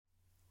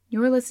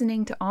You're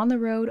listening to On the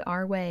Road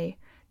Our Way,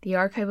 the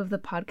archive of the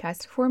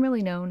podcast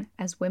formerly known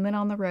as Women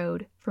on the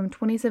Road from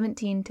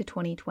 2017 to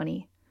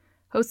 2020.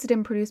 Hosted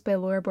and produced by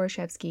Laura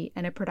Borshevsky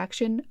and a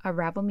production of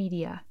Ravel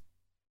Media.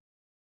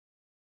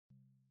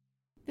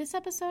 This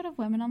episode of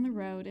Women on the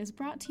Road is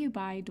brought to you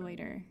by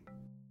Deuter.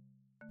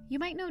 You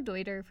might know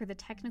Deuter for the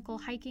technical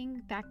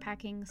hiking,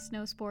 backpacking,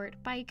 snow sport,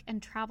 bike, and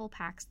travel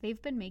packs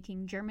they've been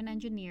making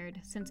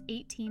German-engineered since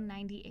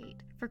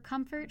 1898 for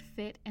comfort,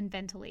 fit, and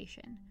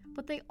ventilation.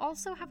 But they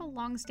also have a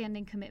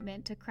long-standing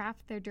commitment to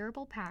craft their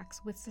durable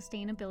packs with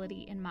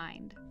sustainability in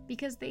mind,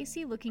 because they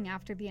see looking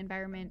after the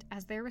environment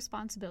as their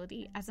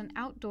responsibility as an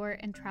outdoor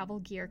and travel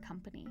gear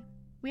company.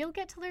 We'll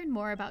get to learn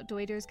more about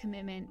Deuter's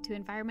commitment to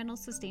environmental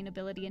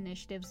sustainability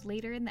initiatives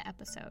later in the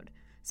episode,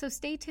 so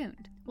stay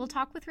tuned. We'll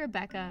talk with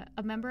Rebecca,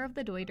 a member of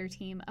the Deuter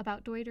team,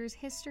 about Deuter's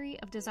history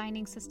of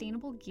designing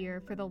sustainable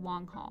gear for the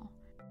long haul.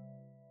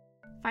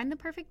 Find the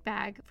perfect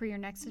bag for your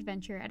next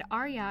adventure at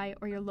REI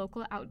or your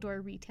local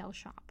outdoor retail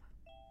shop.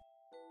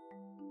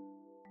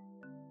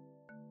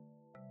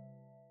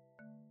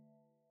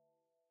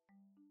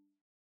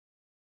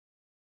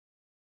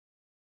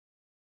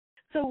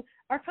 So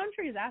our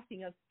country is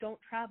asking us, don't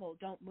travel,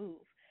 don't move.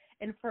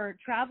 And for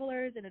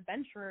travelers and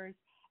adventurers,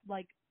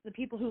 like the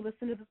people who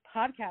listen to this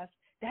podcast,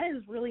 that is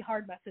a really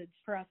hard message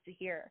for us to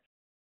hear.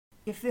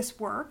 If this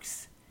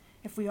works,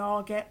 if we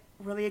all get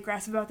really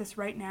aggressive about this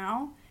right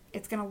now,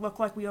 it's going to look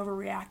like we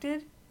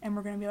overreacted, and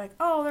we're going to be like,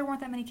 oh, there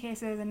weren't that many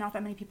cases and not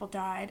that many people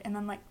died, and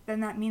then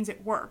that means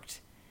it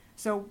worked.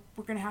 So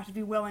we're going to have to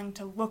be willing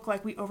to look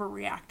like we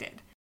overreacted.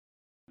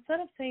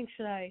 Instead of saying,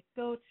 should I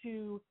go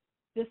to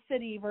this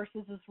city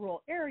versus this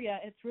rural area,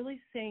 it's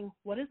really saying,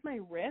 what is my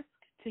risk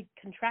to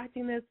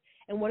contracting this,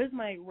 and what is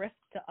my risk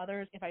to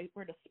others if I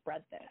were to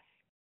spread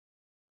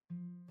this?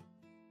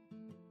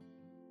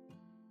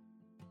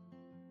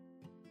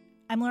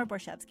 I'm Laura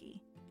Borshevsky,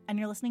 and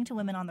you're listening to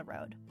Women on the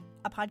Road,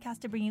 a podcast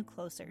to bring you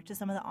closer to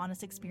some of the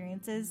honest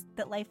experiences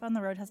that life on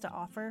the road has to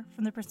offer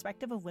from the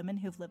perspective of women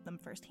who've lived them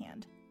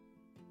firsthand.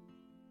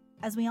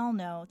 As we all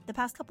know, the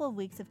past couple of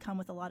weeks have come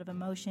with a lot of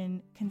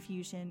emotion,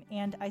 confusion,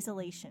 and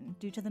isolation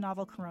due to the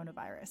novel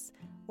coronavirus,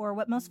 or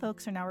what most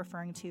folks are now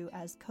referring to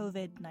as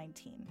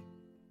COVID-19.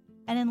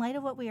 And in light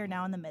of what we are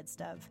now in the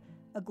midst of,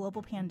 a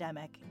global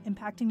pandemic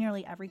impacting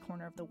nearly every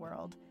corner of the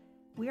world,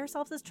 we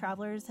ourselves as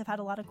travelers have had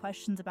a lot of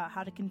questions about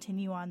how to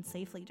continue on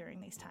safely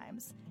during these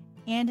times,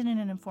 and in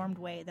an informed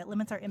way that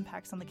limits our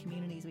impacts on the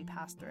communities we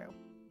pass through.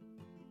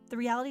 The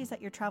reality is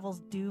that your travels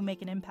do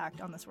make an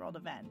impact on this world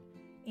event,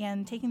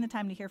 and taking the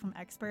time to hear from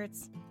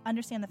experts,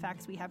 understand the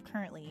facts we have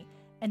currently,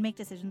 and make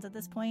decisions at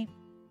this point,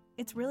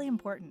 it's really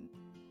important.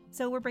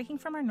 So we're breaking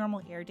from our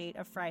normal air date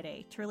of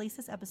Friday to release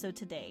this episode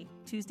today,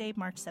 Tuesday,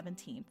 March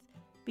 17th,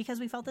 because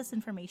we felt this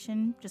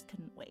information just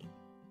couldn't wait.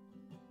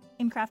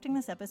 In crafting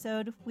this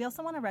episode, we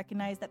also want to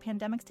recognize that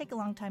pandemics take a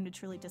long time to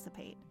truly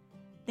dissipate.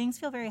 Things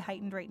feel very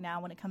heightened right now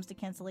when it comes to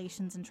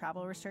cancellations and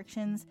travel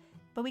restrictions,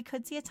 but we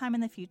could see a time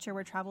in the future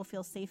where travel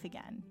feels safe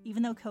again,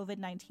 even though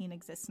COVID-19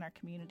 exists in our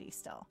community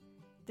still.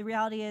 The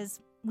reality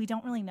is, we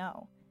don't really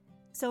know.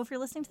 So if you're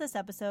listening to this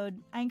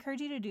episode, I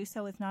encourage you to do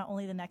so with not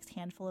only the next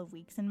handful of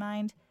weeks in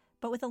mind,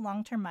 but with a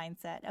long-term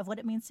mindset of what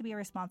it means to be a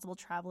responsible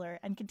traveler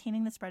and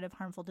containing the spread of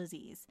harmful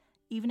disease,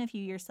 even if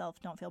you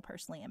yourself don't feel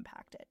personally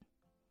impacted.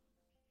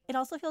 It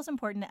also feels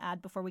important to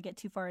add before we get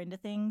too far into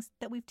things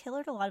that we've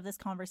tailored a lot of this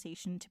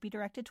conversation to be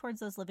directed towards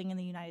those living in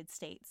the United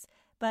States.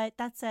 But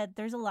that said,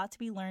 there's a lot to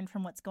be learned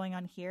from what's going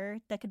on here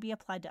that could be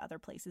applied to other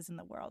places in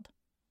the world.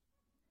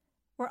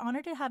 We're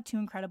honored to have two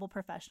incredible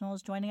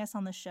professionals joining us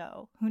on the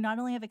show who not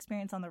only have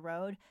experience on the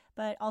road,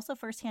 but also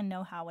firsthand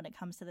know-how when it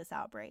comes to this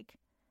outbreak.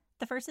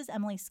 The first is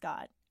Emily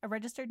Scott, a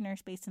registered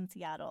nurse based in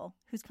Seattle,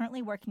 who's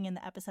currently working in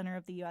the epicenter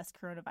of the U.S.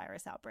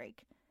 coronavirus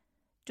outbreak.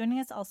 Joining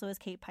us also is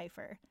Kate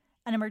Pfeiffer,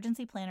 an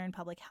emergency planner in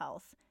public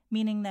health,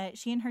 meaning that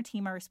she and her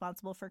team are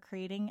responsible for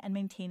creating and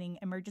maintaining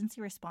emergency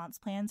response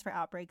plans for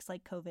outbreaks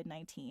like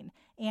COVID-19,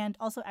 and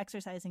also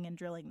exercising and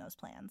drilling those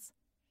plans.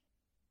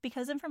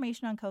 Because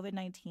information on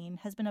COVID-19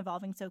 has been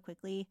evolving so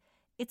quickly,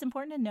 it's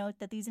important to note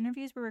that these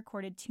interviews were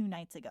recorded 2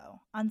 nights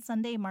ago, on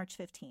Sunday, March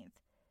 15th.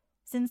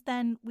 Since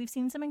then, we've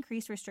seen some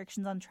increased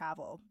restrictions on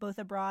travel, both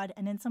abroad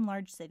and in some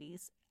large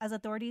cities, as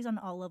authorities on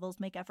all levels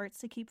make efforts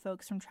to keep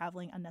folks from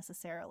traveling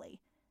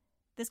unnecessarily.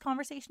 This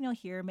conversation you'll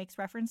hear makes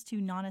reference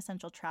to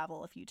non-essential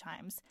travel a few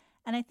times,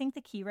 and I think the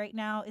key right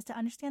now is to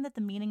understand that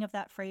the meaning of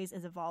that phrase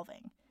is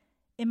evolving.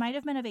 It might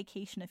have been a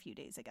vacation a few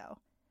days ago.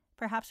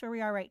 Perhaps where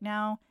we are right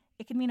now,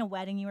 it could mean a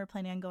wedding you were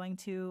planning on going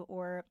to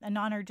or a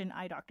non-urgent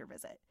eye doctor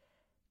visit.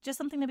 Just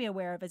something to be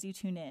aware of as you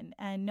tune in,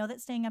 and know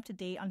that staying up to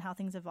date on how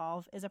things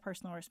evolve is a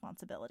personal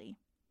responsibility.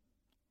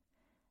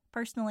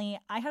 Personally,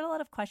 I had a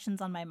lot of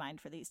questions on my mind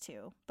for these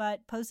two,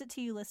 but posed it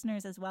to you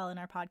listeners as well in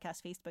our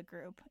podcast Facebook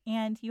group,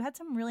 and you had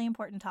some really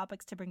important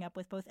topics to bring up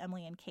with both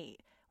Emily and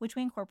Kate, which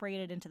we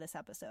incorporated into this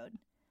episode.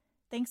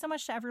 Thanks so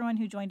much to everyone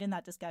who joined in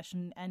that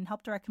discussion and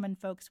helped to recommend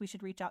folks we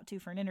should reach out to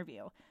for an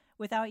interview.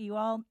 Without you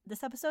all,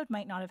 this episode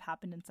might not have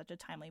happened in such a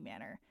timely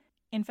manner.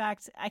 In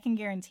fact, I can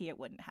guarantee it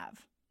wouldn't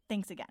have.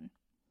 Thanks again.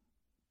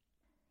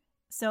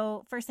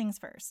 So first things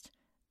first,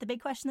 the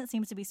big question that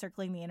seems to be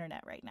circling the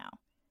internet right now.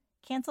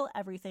 Cancel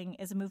everything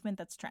is a movement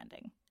that's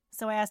trending.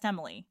 So I asked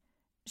Emily,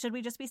 should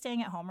we just be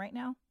staying at home right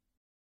now?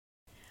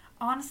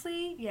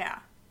 Honestly, yeah.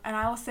 And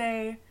I will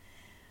say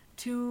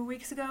 2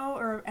 weeks ago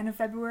or end of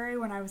February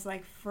when I was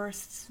like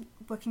first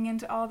looking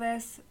into all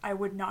this, I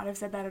would not have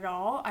said that at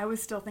all. I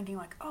was still thinking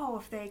like, oh,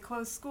 if they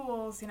close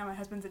schools, my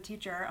husband's a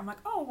teacher. I'm like,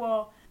 oh,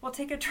 well, we'll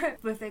take a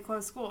trip if they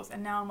close schools.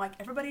 And now I'm like,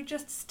 everybody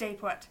just stay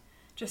put.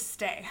 Just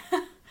stay.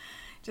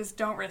 Just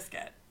don't risk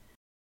it.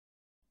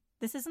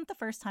 This isn't the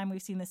first time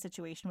we've seen this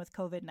situation with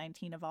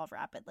COVID-19 evolve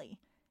rapidly.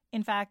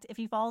 In fact, if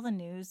you follow the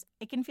news,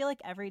 it can feel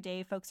like every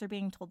day folks are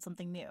being told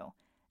something new,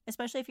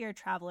 especially if you're a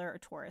traveler or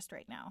tourist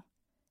right now.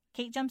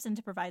 Kate jumps in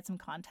to provide some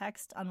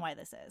context on why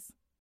this is.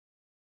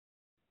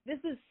 This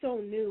is so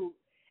new.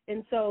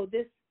 And so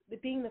this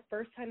being the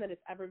first time that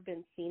it's ever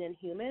been seen in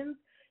humans,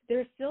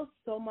 there's still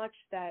so much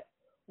that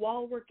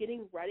while we're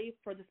getting ready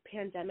for this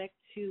pandemic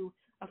to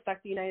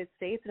affect the United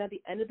States, and at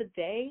the end of the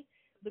day,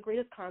 the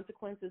greatest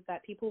consequence is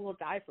that people will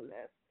die from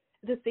this.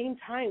 At the same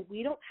time,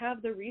 we don't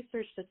have the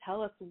research to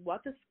tell us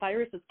what this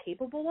virus is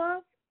capable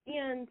of,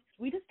 and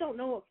we just don't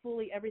know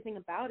fully everything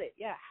about it.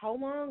 Yeah, how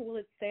long will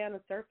it stay on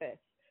the surface?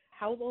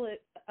 How will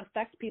it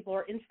affect people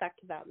or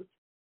infect them?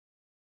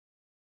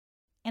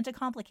 And to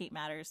complicate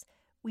matters,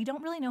 we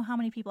don't really know how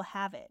many people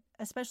have it,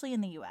 especially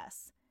in the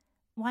US.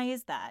 Why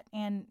is that,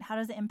 and how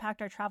does it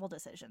impact our travel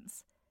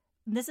decisions?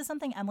 This is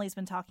something Emily's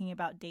been talking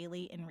about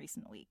daily in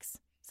recent weeks,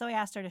 so I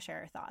asked her to share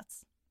her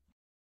thoughts.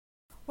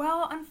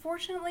 Well,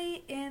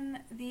 unfortunately, in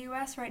the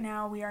US right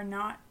now, we are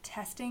not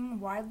testing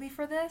widely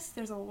for this.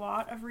 There's a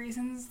lot of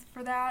reasons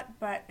for that,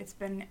 but it's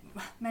been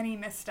many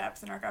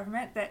missteps in our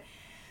government that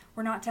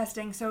we're not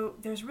testing. So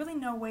there's really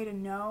no way to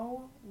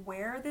know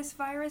where this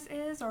virus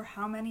is or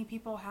how many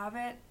people have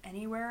it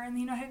anywhere in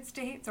the United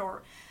States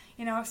or,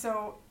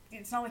 so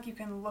it's not like you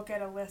can look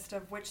at a list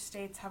of which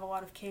states have a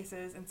lot of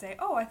cases and say,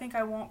 oh, I think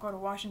I won't go to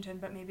Washington,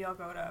 but maybe I'll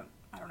go to,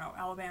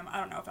 Alabama. I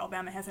don't know if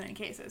Alabama has any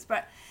cases,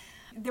 but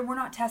we're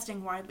not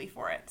testing widely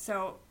for it.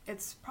 So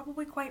it's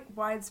probably quite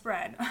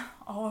widespread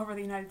all over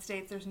the United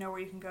States. There's nowhere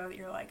you can go that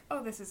you're like,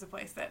 oh, this is a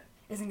place that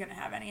isn't going to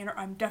have any, and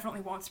I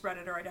definitely won't spread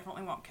it, or I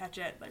definitely won't catch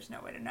it. There's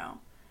no way to know.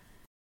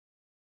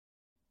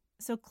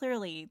 So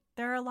clearly,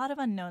 there are a lot of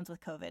unknowns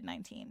with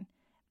COVID-19.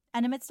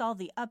 And amidst all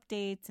the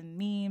updates and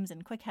memes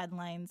and quick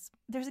headlines,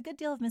 there's a good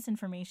deal of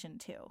misinformation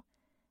too.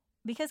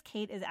 Because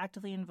Kate is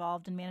actively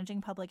involved in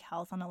managing public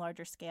health on a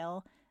larger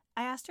scale,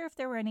 I asked her if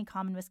there were any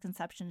common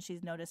misconceptions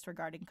she's noticed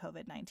regarding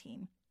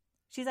COVID-19.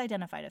 She's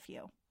identified a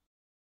few.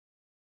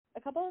 A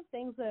couple of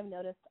things that I've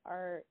noticed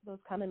are those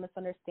common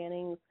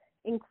misunderstandings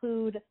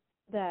include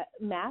that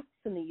masks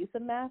and the use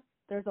of masks,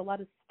 there's a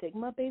lot of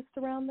stigma based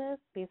around this,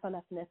 based on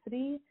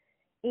ethnicity,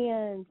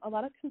 and a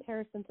lot of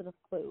comparison to the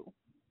flu.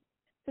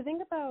 To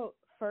think about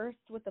first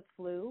with the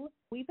flu,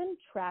 we've been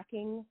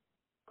tracking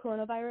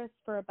coronavirus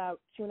for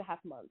about 2.5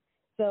 months.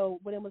 So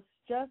when it was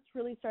just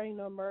really starting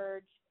to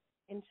emerge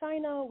in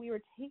China, we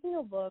were taking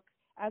a look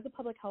as a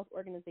public health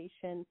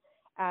organization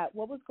at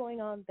what was going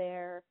on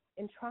there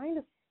and trying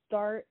to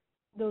start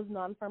those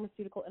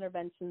non-pharmaceutical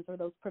interventions or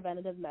those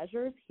preventative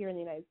measures here in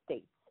the United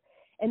States.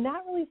 And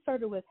that really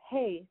started with,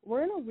 hey,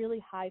 we're in a really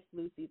high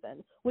flu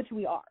season, which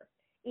we are.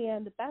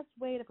 And the best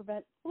way to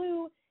prevent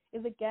flu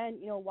is, again,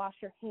 wash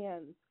your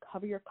hands,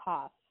 cover your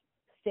cough,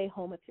 stay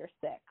home if you're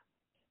sick.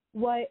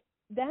 What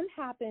then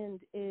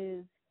happened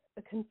is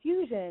a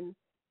confusion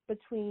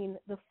between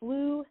the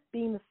flu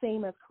being the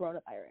same as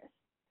coronavirus.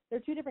 There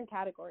are two different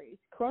categories.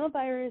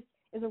 Coronavirus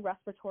is a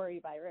respiratory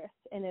virus,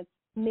 and its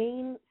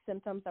main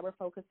symptoms that we're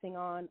focusing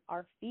on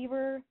are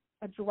fever,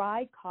 a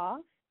dry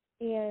cough,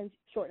 and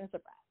shortness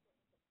of breath.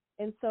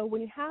 And so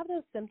when you have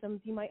those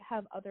symptoms, you might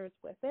have others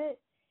with it,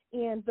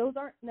 and those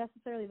aren't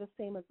necessarily the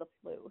same as the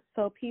flu.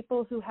 So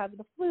people who have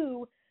the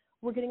flu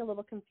were getting a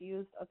little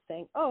confused of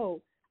saying,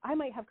 oh, I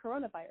might have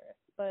coronavirus,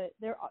 but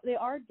they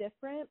are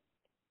different,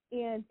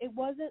 and it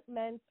wasn't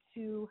meant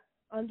to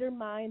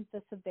undermine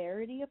the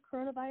severity of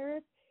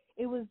coronavirus.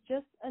 It was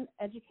just an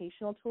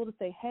educational tool to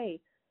say, hey,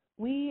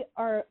 we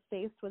are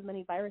faced with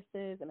many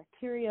viruses and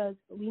bacteria.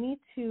 We need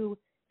to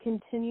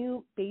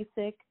continue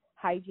basic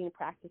hygiene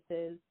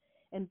practices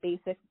and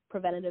basic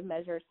preventative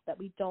measures so that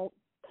we don't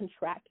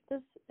contract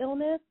this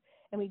illness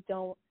and we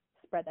don't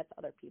spread that to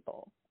other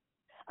people.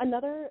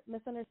 Another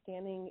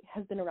misunderstanding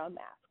has been around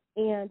masks.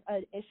 And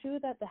an issue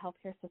that the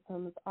healthcare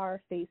systems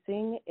are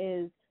facing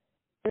is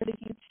there's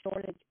a huge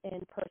shortage in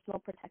personal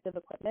protective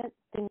equipment,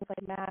 things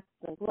like masks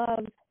and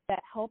gloves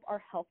that help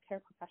our healthcare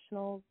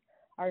professionals,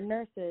 our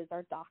nurses,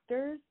 our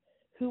doctors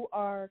who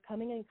are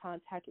coming in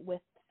contact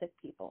with sick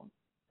people.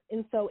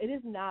 And so it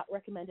is not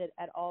recommended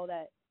at all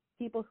that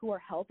people who are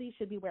healthy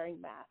should be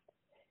wearing masks.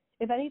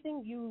 If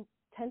anything, you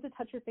tend to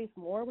touch your face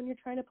more when you're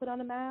trying to put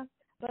on a mask,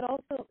 but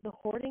also the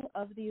hoarding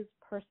of these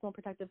personal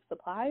protective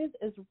supplies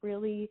is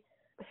really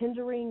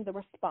hindering the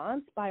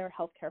response by our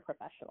healthcare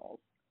professionals.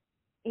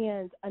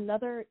 And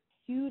another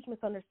huge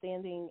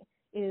misunderstanding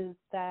is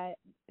that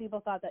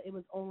people thought that it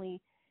was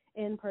only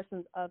in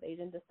persons of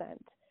Asian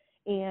descent.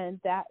 And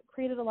that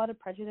created a lot of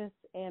prejudice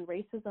and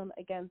racism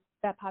against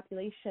that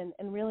population.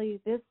 And really,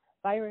 this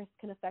virus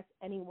can affect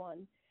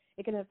anyone.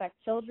 It can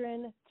affect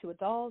children to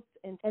adults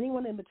and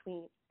anyone in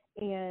between.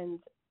 And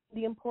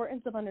the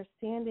importance of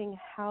understanding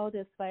how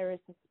this virus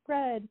is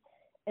spread,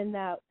 and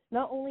that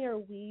not only are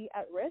we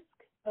at risk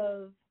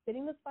of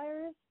getting this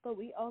virus, but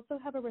we also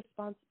have a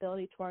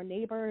responsibility to our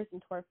neighbors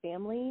and to our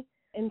family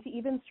and to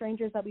even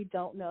strangers that we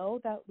don't know,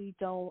 that we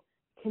don't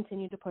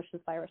continue to push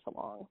this virus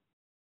along.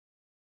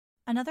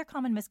 Another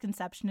common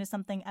misconception is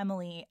something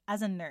Emily,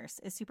 as a nurse,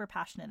 is super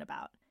passionate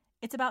about.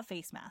 It's about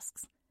face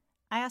masks.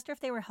 I asked her if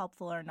they were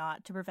helpful or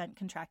not to prevent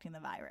contracting the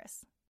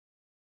virus.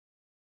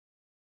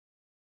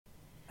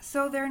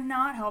 So they're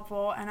not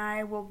helpful, and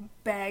I will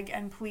beg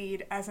and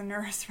plead as a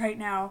nurse right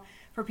now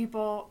for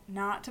people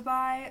not to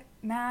buy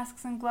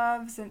masks and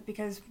gloves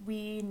because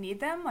we need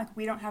them. Like,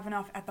 we don't have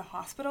enough at the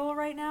hospital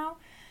right now.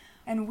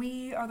 And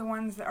we are the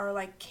ones that are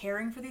like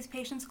caring for these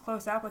patients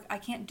close up. Like, I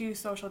can't do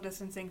social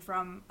distancing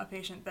from a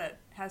patient that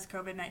has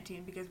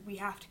COVID-19 because we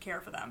have to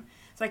care for them.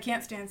 So I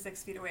can't stand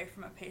 6 feet away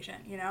from a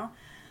patient, you know?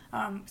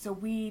 So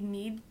we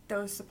need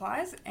those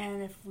supplies,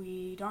 and if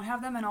we don't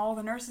have them and all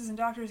the nurses and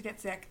doctors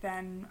get sick,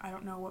 then I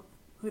don't know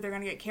who they're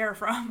going to get care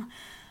from.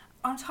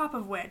 On top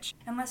of which,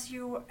 unless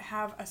you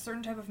have a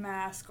certain type of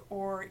mask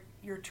or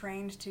you're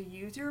trained to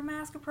use your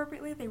mask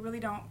appropriately, they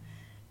really don't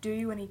do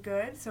you any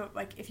good. So,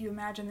 like, if you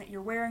imagine that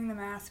you're wearing the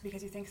mask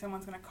because you think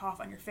someone's going to cough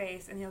on your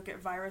face and you'll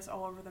get virus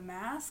all over the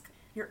mask,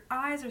 your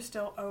eyes are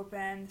still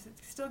open, so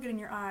it's still getting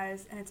your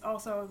eyes, and it's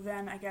also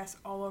then, I guess,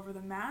 all over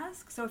the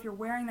mask. So if you're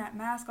wearing that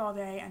mask all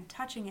day and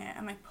touching it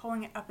and, like,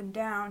 pulling it up and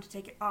down to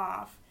take it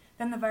off,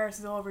 then the virus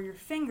is all over your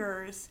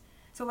fingers.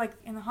 So, like,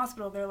 in the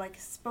hospital, they're, like,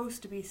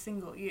 supposed to be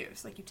single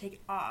use. Like, you take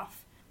it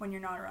off when you're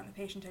not around the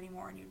patient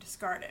anymore and you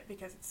discard it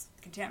because it's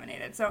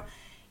contaminated. So,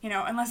 you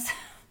know, unless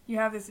you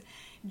have this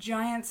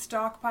giant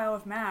stockpile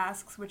of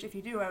masks, which if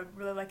you do, I would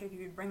really like if you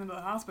could bring them to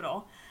the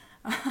hospital.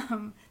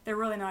 They're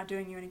really not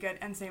doing you any good,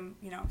 and same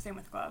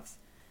with gloves.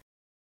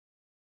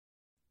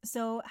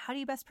 So how do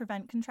you best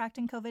prevent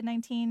contracting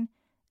COVID-19?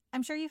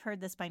 I'm sure you've heard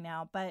this by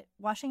now, but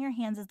washing your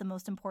hands is the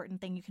most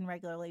important thing you can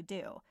regularly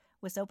do,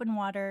 with soap and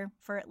water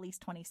for at least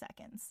 20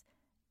 seconds.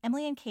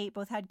 Emily and Kate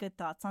both had good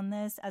thoughts on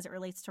this as it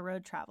relates to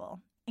road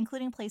travel,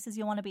 including places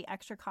you'll want to be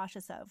extra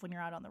cautious of when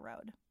you're out on the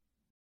road.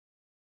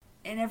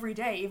 And every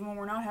day, even when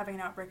we're not having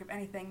an outbreak of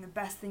anything, the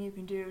best thing you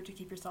can do to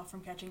keep yourself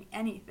from catching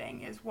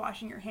anything is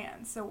washing your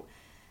hands. So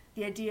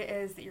the idea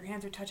is that your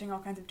hands are touching all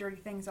kinds of dirty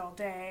things all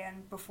day,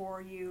 and before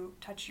you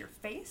touch your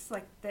face,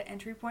 like, the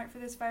entry point for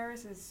this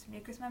virus is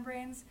mucous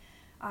membranes,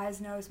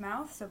 eyes, nose,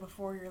 mouth. So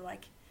before you're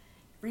like,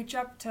 reach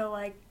up to,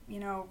 like, you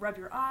know, rub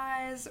your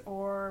eyes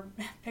or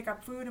pick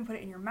up food and put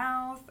it in your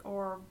mouth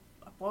or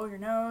blow your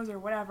nose or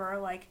whatever,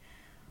 like,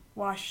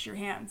 wash your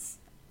hands.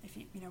 If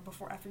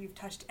after you've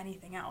touched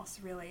anything else,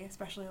 really,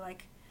 especially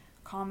like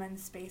common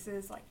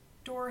spaces like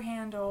door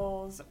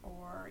handles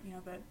or, you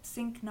know, the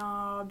sink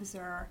knobs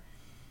or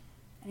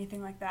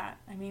anything like that.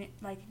 I mean,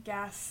 like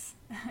gas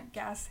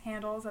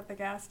handles at the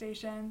gas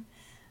station.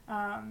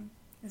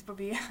 This will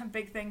be a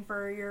big thing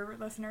for your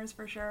listeners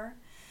for sure.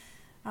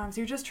 So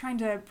you're just trying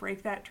to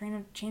break that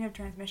chain of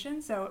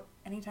transmission. So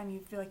anytime you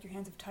feel like your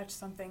hands have touched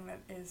something that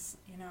is,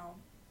 you know,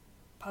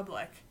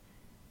 public,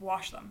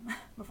 wash them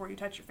before you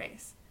touch your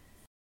face.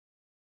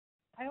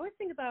 I always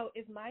think about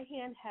if my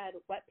hand had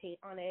wet paint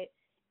on it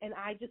and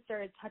I just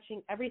started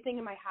touching everything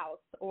in my house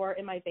or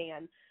in my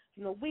van,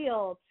 from the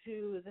wheel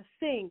to the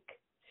sink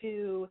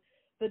to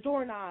the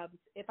doorknobs.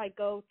 If I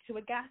go to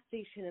a gas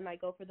station and I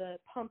go for the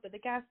pump at the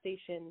gas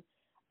station,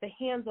 the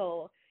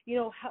handle, you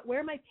know,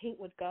 where my paint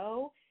would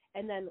go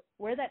and then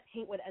where that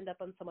paint would end up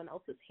on someone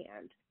else's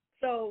hand.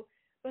 So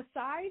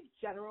besides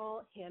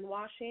general hand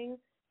washing,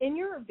 in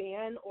your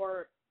van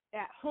or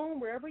at home,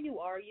 wherever you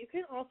are, you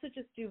can also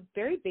just do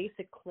very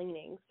basic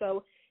cleaning.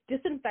 So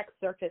disinfect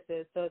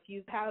surfaces. So if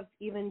you have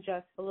even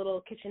just a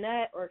little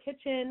kitchenette or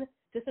kitchen,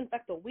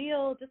 disinfect the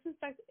wheel,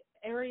 disinfect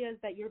areas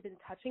that you've been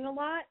touching a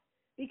lot,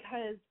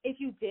 because if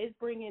you did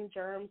bring in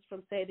germs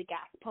from, say, the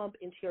gas pump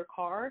into your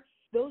car,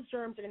 those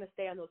germs are going to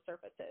stay on those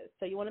surfaces.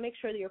 So you want to make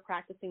sure that you're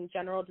practicing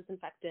general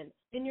disinfectant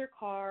in your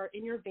car,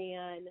 in your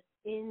van,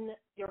 in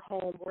your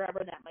home, wherever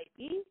that might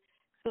be.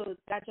 So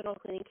that general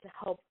cleaning can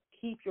help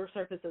keep your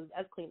surfaces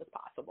as clean as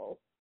possible.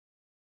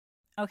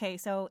 Okay,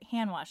 so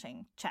hand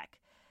washing, check.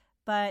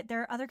 But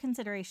there are other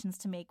considerations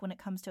to make when it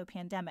comes to a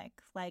pandemic,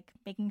 like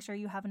making sure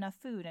you have enough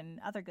food and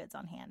other goods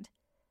on hand.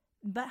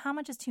 But how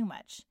much is too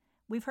much?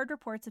 We've heard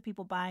reports of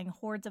people buying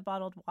hordes of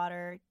bottled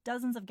water,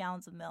 dozens of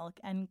gallons of milk,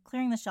 and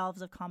clearing the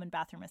shelves of common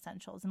bathroom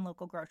essentials in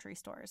local grocery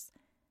stores.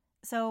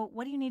 So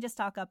what do you need to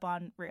stock up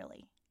on,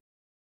 really?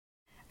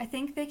 I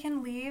think they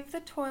can leave the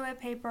toilet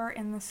paper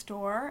in the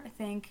store. I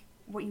think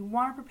what you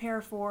want to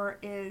prepare for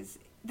is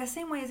the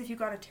same way as if you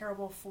got a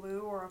terrible flu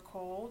or a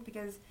cold,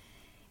 because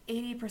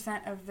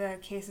 80% of the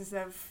cases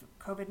of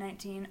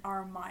COVID-19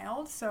 are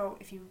mild. So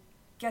if you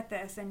get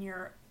this and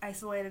you're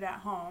isolated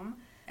at home,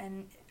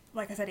 and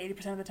like I said,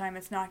 80% of the time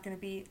it's not going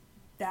to be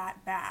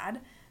that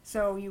bad,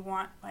 So you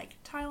want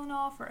like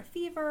Tylenol for a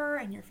fever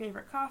and your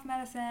favorite cough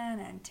medicine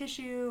and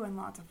tissue and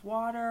lots of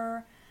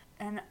water.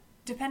 And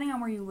depending on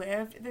where you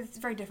live, it's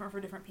very different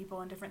for different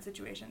people in different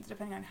situations,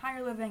 depending on how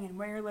you're living and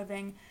where you're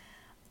living.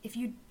 If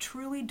you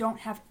truly don't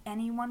have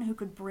anyone who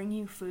could bring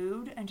you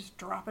food and just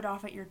drop it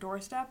off at your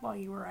doorstep while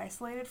you were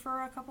isolated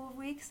for a couple of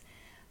weeks,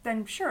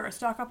 then sure,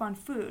 stock up on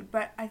food.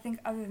 But I think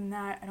other than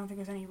that, I don't think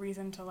there's any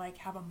reason to like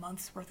have a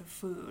month's worth of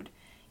food.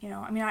 You know,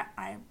 I mean,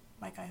 I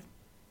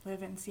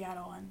live in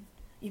Seattle, and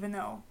even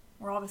though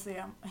we're obviously,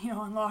 on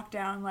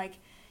lockdown, like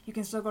you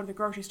can still go to the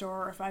grocery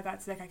store, or if I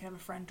got sick, I could have a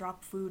friend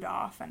drop food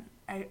off. And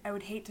I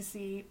would hate to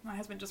see, my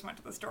husband just went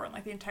to the store and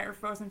like the entire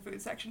frozen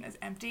food section is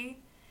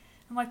empty.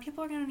 I'm like,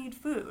 people are going to need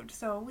food,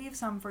 so leave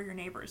some for your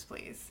neighbors,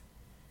 please.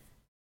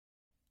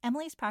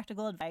 Emily's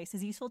practical advice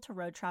is useful to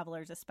road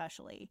travelers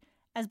especially,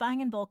 as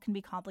buying in bulk can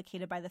be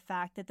complicated by the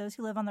fact that those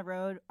who live on the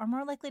road are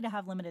more likely to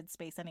have limited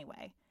space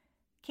anyway.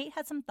 Kate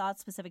had some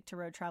thoughts specific to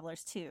road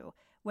travelers too,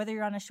 whether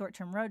you're on a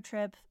short-term road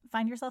trip,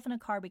 find yourself in a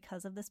car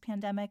because of this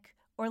pandemic,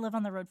 or live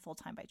on the road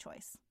full-time by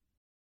choice.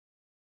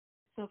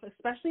 So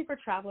especially for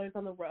travelers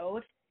on the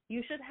road,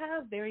 you should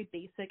have very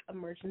basic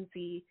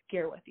emergency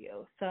gear with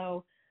you.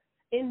 So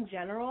in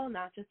general,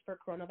 not just for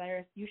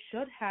coronavirus, you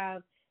should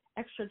have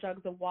extra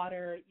jugs of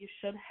water. You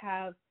should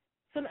have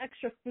some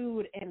extra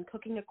food and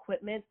cooking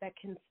equipment that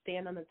can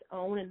stand on its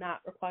own and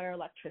not require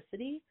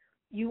electricity.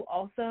 You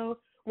also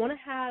want to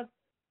have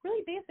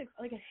really basics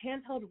like a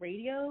handheld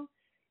radio.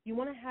 You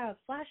want to have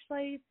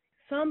flashlights,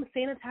 some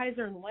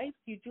sanitizer and wipes.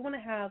 You do want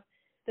to have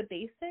the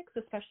basics,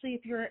 especially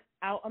if you're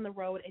out on the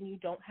road and you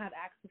don't have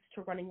access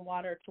to running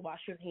water to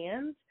wash your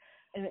hands.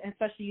 And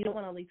especially you don't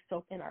want to leave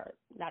soap in our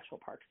natural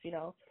parks, you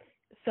know.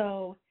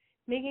 So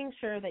making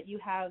sure that you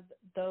have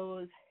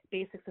those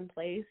basics in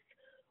place.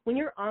 When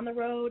you're on the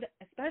road,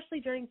 especially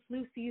during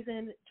flu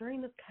season,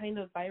 during this kind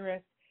of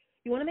virus,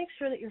 you want to make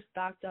sure that you're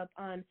stocked up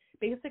on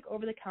basic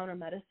over-the-counter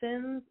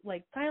medicines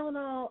like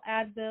Tylenol,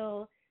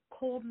 Advil,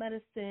 cold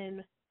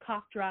medicine,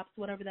 cough drops,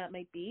 whatever that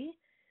might be,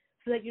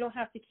 so that you don't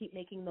have to keep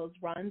making those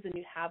runs and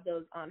you have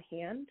those on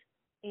hand.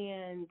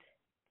 And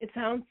it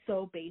sounds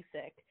so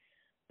basic,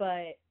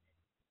 but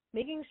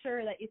making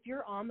sure that if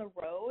you're on the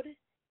road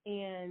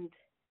and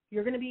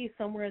you're going to be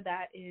somewhere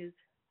that is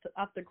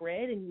off the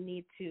grid and you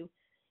need to,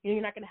 you're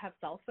not going to have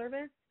cell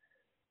service,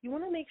 you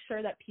want to make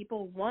sure that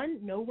people, one,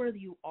 know where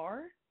you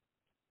are,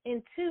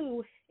 and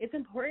two, it's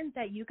important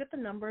that you get the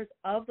numbers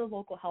of the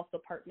local health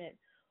department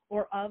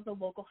or of the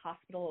local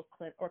hospital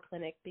or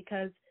clinic,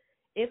 because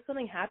if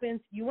something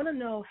happens, you want to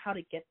know how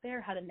to get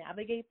there, how to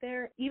navigate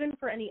there, even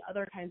for any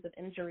other kinds of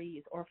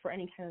injuries or for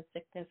any kind of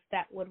sickness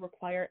that would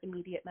require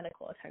immediate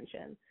medical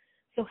attention.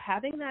 So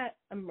having that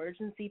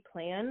emergency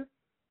plan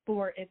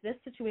for if this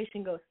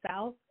situation goes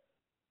south,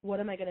 what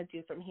am I going to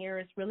do from here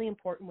is really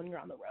important when you're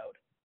on the road.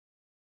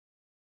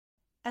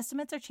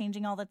 Estimates are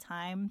changing all the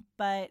time,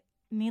 but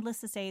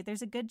needless to say,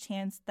 there's a good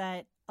chance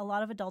that a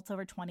lot of adults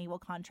over 20 will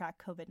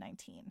contract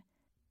COVID-19.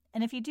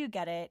 And if you do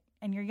get it,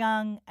 and you're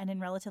young and in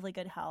relatively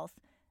good health,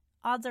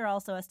 odds are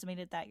also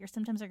estimated that your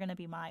symptoms are going to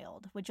be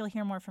mild, which you'll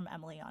hear more from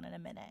Emily on in a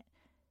minute.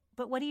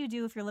 But what do you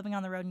do if you're living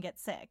on the road and get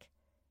sick?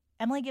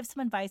 Emily gives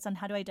some advice on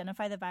how to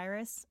identify the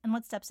virus and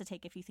what steps to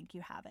take if you think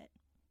you have it.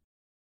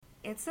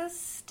 It's a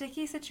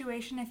sticky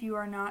situation if you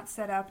are not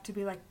set up to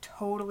be like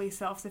totally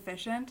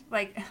self-sufficient.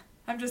 Like,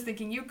 I'm just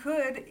thinking you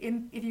could,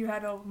 if you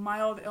had a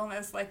mild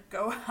illness, like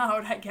go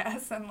out, I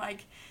guess, and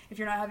like if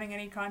you're not having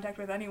any contact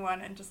with anyone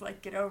and just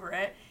like get over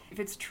it. If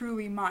it's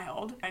truly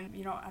mild and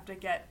you don't have to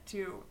get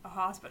to a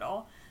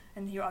hospital,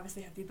 and you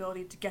obviously have the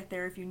ability to get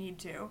there if you need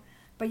to.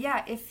 But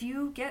yeah, if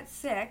you get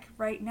sick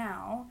right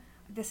now,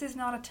 this is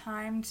not a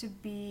time to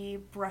be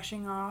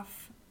brushing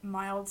off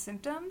mild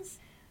symptoms.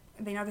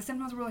 The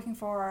symptoms we're looking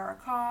for are a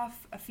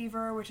cough, a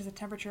fever, which is a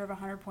temperature of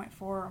 100.4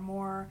 or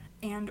more,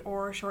 and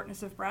or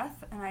shortness of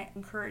breath. And I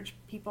encourage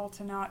people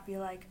to not be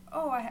like,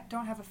 oh, I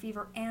don't have a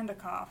fever and a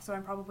cough, so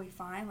I'm probably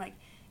fine. Like,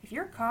 if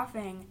you're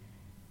coughing,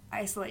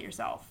 isolate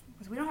yourself.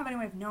 Because we don't have any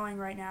way of knowing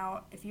right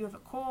now if you have a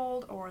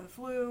cold or the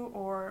flu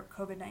or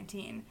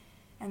COVID-19.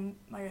 And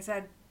like I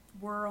said,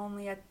 we're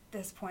only at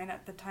this point,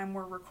 at the time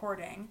we're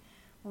recording,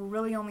 we're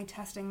really only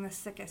testing the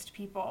sickest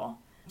people.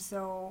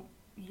 So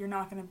you're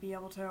not going to be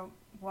able to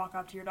walk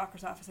up to your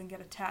doctor's office and get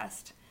a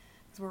test,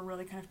 because we're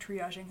really kind of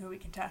triaging who we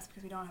can test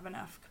because we don't have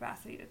enough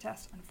capacity to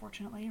test,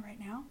 unfortunately, right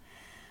now.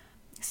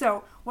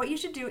 So what you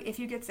should do if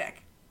you get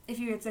sick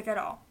at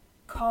all,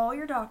 call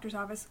your doctor's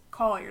office.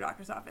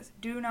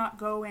 Do not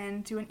go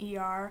into an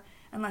ER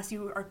unless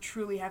you are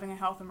truly having a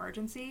health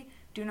emergency.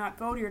 Do not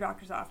go to your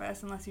doctor's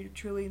office unless you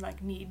truly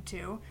need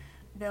to.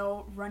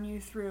 They'll run you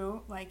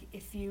through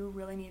if you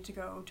really need to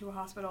go to a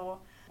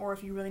hospital or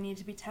if you really need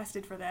to be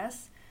tested for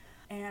this.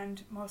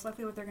 And most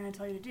likely what they're going to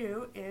tell you to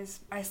do is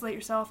isolate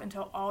yourself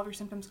until all of your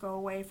symptoms go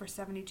away for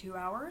 72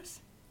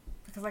 hours.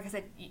 Because like I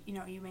said,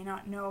 you may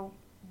not know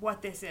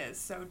what this is,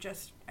 so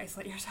just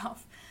isolate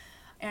yourself.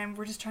 And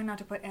we're just trying not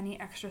to put any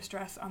extra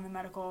stress on the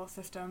medical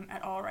system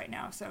at all right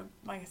now. So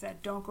like I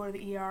said, don't go to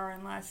the ER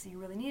unless you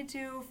really need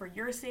to for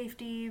your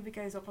safety,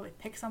 because they'll probably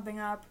pick something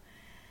up.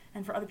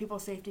 and for other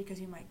people's safety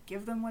because you might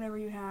give them whatever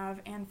you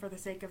have, and for the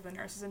sake of the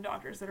nurses and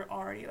doctors that are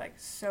already like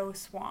so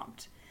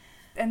swamped.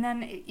 And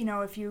then,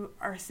 if you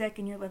are sick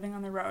and you're living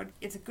on the road,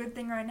 it's a good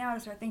thing right now to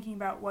start thinking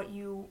about what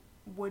you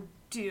would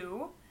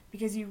do,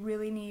 because you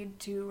really need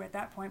to, at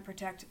that point,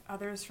 protect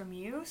others from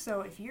you.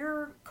 So if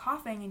you're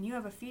coughing and you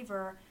have a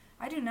fever,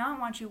 I do not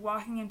want you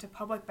walking into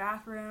public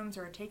bathrooms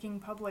or taking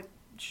public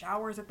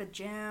showers at the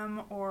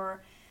gym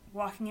or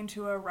walking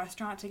into a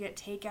restaurant to get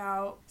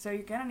takeout. So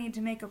you're going to need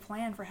to make a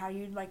plan for how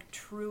you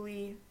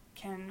truly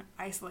can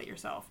isolate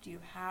yourself. Do you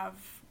have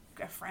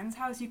a friend's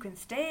house you can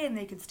stay and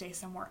they can stay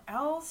somewhere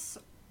else?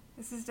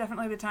 This is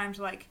definitely the time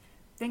to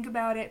think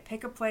about it,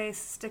 pick a place,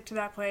 stick to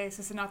that place.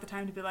 This is not the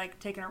time to be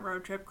taking a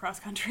road trip cross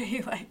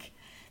country.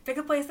 Pick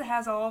a place that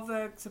has all of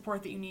the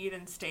support that you need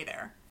and stay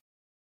there.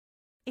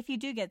 If you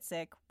do get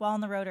sick, while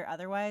on the road or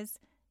otherwise,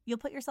 you'll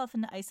put yourself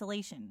into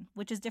isolation,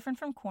 which is different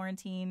from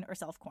quarantine or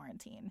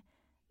self-quarantine.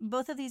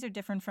 Both of these are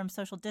different from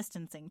social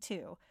distancing,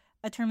 too,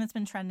 a term that's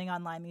been trending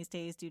online these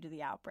days due to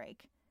the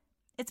outbreak.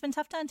 It's been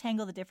tough to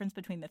untangle the difference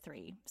between the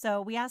three,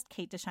 so we asked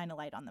Kate to shine a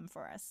light on them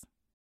for us.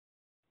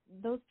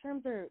 Those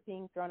terms are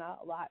being thrown out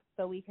a lot.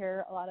 So we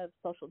hear a lot of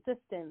social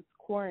distance,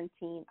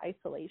 quarantine,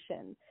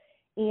 isolation.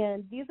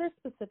 And these are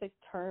specific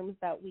terms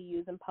that we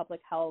use in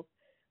public health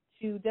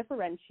to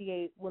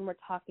differentiate when we're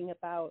talking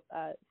about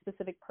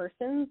specific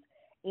persons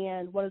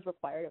and what is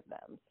required of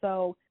them.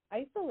 So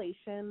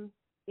isolation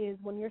is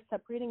when you're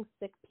separating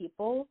sick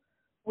people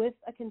with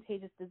a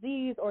contagious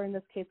disease, or in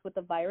this case with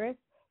the virus,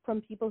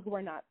 from people who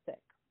are not sick.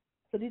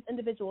 So these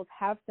individuals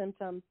have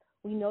symptoms.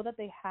 We know that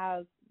they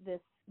have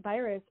this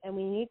virus, and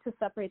we need to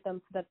separate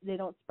them so that they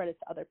don't spread it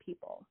to other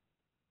people.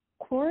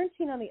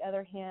 Quarantine, on the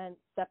other hand,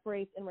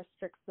 separates and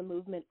restricts the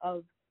movement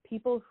of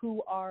people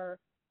who are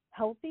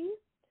healthy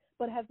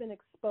but have been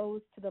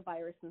exposed to the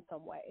virus in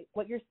some way.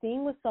 What you're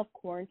seeing with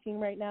self-quarantine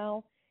right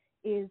now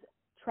is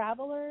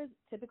travelers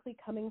typically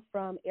coming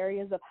from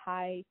areas of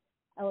high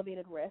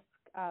elevated risk,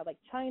 like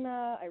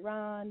China,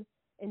 Iran,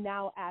 and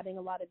now adding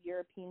a lot of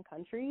European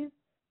countries.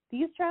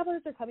 These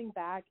travelers are coming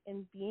back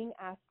and being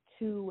asked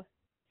to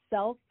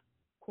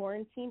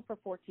self-quarantine for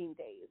 14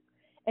 days.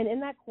 And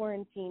in that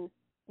quarantine,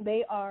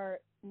 they are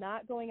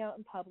not going out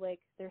in public.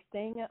 They're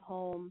staying at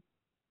home.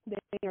 They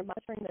are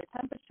monitoring their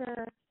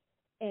temperature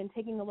and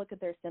taking a look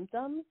at their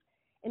symptoms.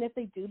 And if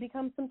they do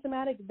become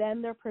symptomatic,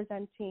 then they're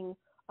presenting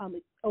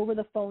over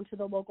the phone to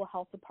the local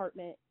health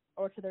department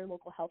or to their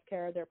local health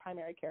care, their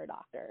primary care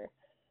doctor.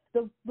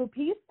 The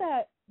piece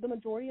that the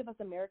majority of us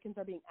Americans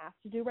are being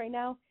asked to do right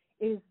now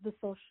is the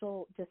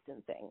social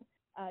distancing.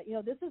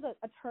 This is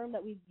a term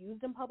that we've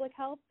used in public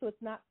health, so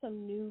it's not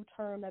some new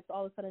term that's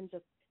all of a sudden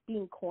just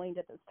being coined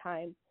at this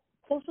time.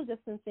 Social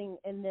distancing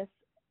in this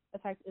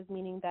effect is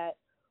meaning that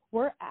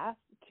we're asked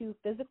to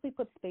physically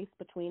put space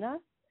between us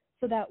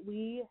so that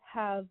we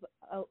have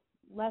a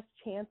less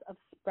chance of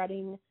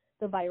spreading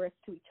the virus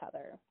to each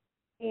other.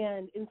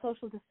 And in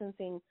social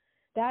distancing,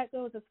 that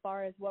goes as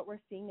far as what we're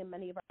seeing in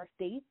many of our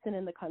states and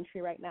in the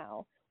country right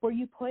now, where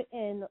you put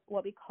in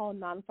what we call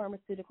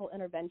non-pharmaceutical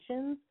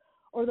interventions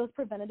or those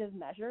preventative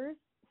measures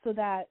so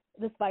that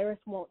this virus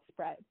won't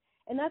spread.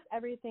 And that's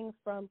everything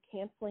from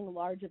canceling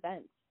large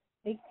events,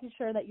 making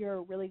sure that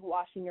you're really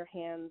washing your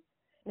hands,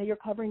 that you're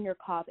covering your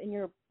cough, and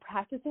you're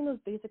practicing those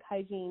basic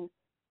hygiene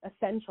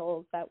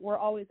essentials that we're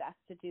always asked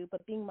to do,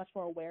 but being much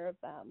more aware of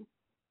them.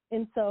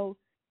 And so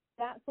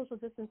that social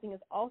distancing is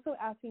also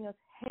asking us,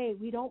 hey,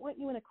 we don't want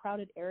you in a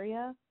crowded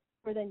area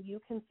where then you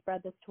can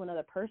spread this to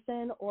another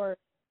person or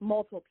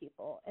multiple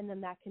people, and then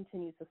that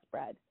continues to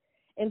spread.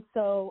 And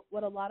so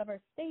what a lot of our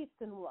states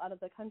and a lot of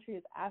the country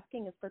is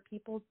asking is for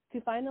people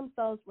to find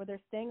themselves where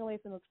they're staying away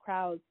from those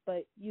crowds,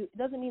 but it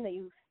doesn't mean that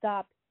you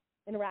stop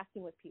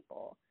interacting with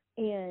people.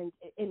 And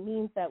it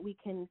means that we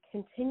can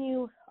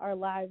continue our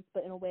lives,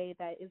 but in a way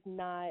that is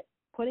not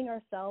putting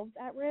ourselves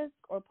at risk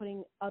or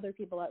putting other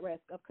people at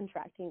risk of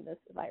contracting this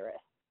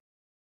virus.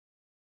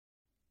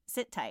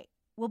 Sit tight.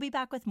 We'll be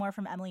back with more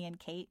from Emily and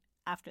Kate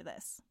after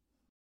this.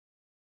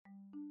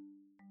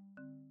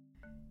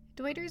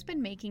 Deuter's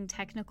been making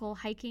technical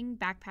hiking,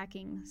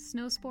 backpacking,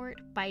 snow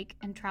sport, bike,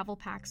 and travel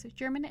packs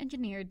German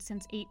engineered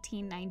since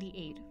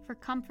 1898 for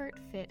comfort,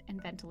 fit,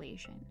 and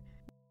ventilation.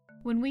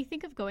 When we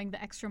think of going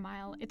the extra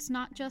mile, it's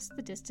not just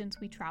the distance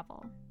we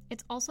travel.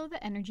 It's also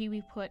the energy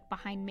we put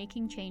behind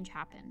making change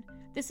happen.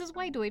 This is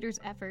why Deuter's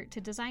effort to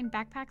design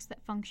backpacks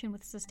that function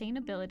with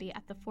sustainability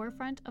at the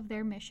forefront of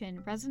their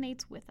mission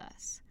resonates with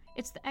us.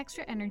 It's the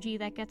extra energy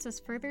that gets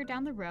us further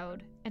down the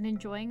road and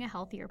enjoying a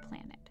healthier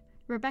planet.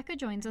 Rebecca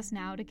joins us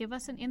now to give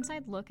us an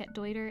inside look at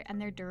Deuter and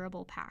their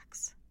durable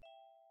packs.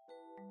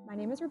 My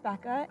name is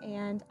Rebecca,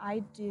 and I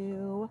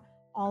do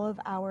all of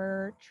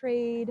our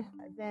trade,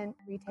 event,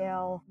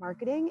 retail,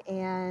 marketing,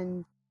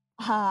 and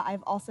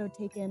I've also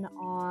taken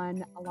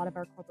on a lot of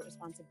our corporate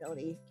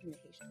responsibility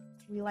communication.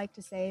 We like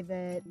to say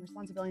that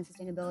responsibility and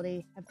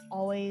sustainability have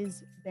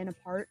always been a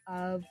part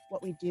of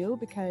what we do,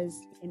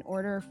 because in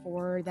order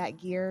for that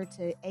gear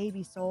to A,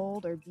 be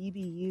sold, or B,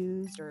 be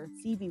used, or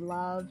C, be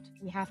loved,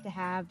 we have to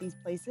have these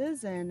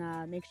places and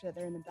make sure that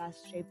they're in the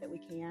best shape that we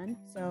can.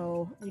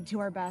 So we do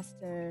our best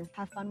to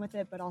have fun with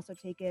it, but also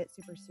take it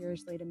super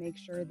seriously to make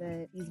sure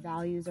that these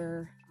values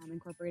are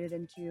incorporated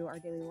into our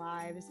daily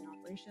lives and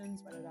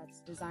operations, whether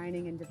that's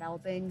designing and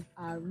developing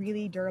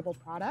really durable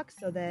products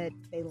so that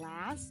they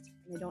last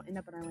and they don't end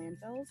up in our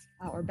landfills,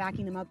 or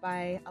backing them up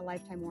by a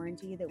lifetime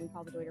warranty that we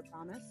call the Deuter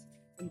Promise,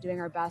 and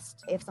doing our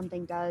best, if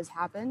something does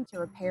happen, to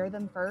repair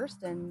them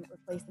first and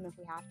replace them if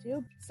we have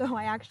to. So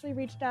I actually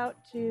reached out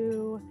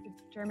to the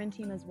German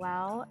team as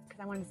well, because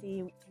I wanted to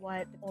see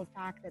what the oldest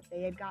pack that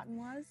they had gotten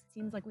was.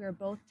 Seems like we were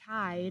both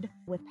tied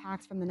with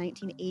packs from the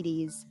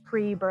 1980s,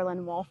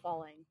 pre-Berlin Wall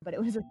falling. But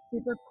it was a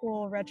super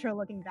cool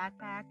retro-looking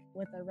backpack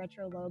with a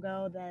retro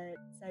logo that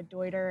said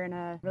Deuter in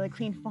a really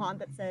clean font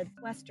that said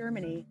West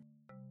Germany.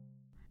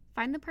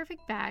 Find the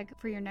perfect bag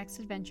for your next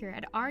adventure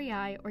at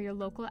REI or your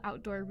local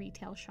outdoor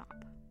retail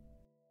shop.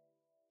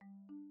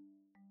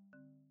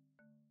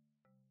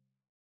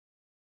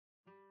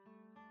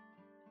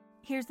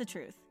 Here's the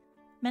truth.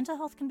 Mental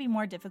health can be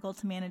more difficult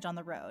to manage on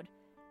the road,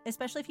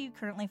 especially if you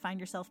currently find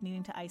yourself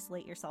needing to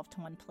isolate yourself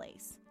to one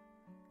place.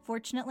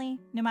 Fortunately,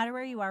 no matter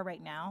where you are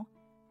right now,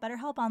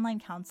 BetterHelp Online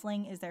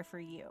Counseling is there for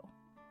you.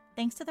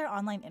 Thanks to their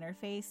online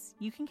interface,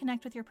 you can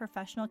connect with your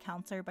professional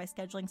counselor by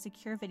scheduling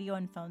secure video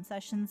and phone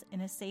sessions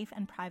in a safe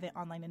and private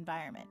online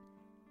environment,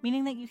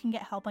 meaning that you can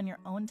get help on your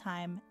own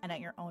time and at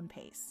your own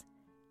pace.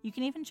 You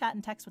can even chat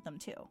and text with them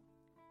too.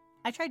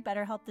 I tried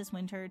BetterHelp this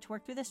winter to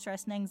work through the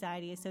stress and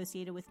anxiety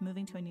associated with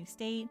moving to a new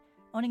state,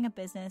 owning a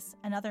business,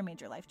 and other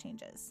major life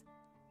changes.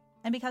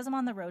 And because I'm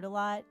on the road a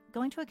lot,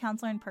 going to a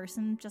counselor in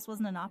person just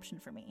wasn't an option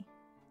for me.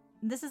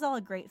 This is all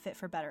a great fit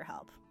for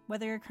BetterHelp,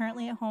 whether you're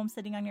currently at home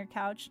sitting on your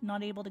couch,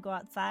 not able to go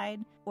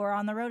outside, or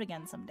on the road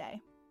again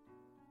someday.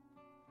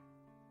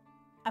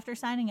 After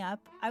signing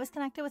up, I was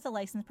connected with a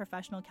licensed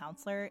professional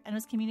counselor and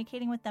was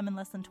communicating with them in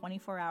less than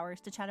 24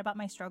 hours to chat about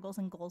my struggles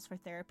and goals for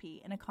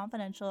therapy in a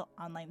confidential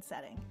online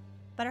setting.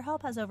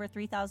 BetterHelp has over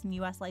 3,000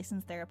 U.S.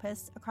 licensed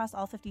therapists across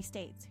all 50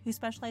 states who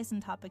specialize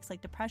in topics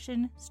like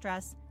depression,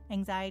 stress,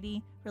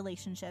 anxiety,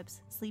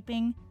 relationships,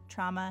 sleeping,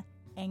 trauma,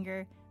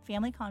 anger,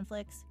 family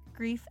conflicts,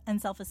 grief,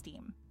 and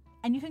self-esteem.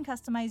 And you can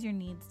customize your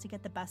needs to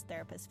get the best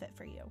therapist fit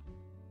for you.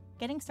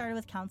 Getting started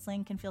with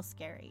counseling can feel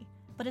scary,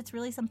 but it's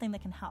really something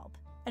that can help.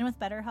 And with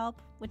BetterHelp,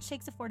 which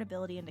takes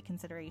affordability into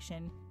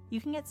consideration, you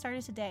can get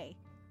started today,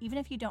 even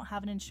if you don't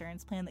have an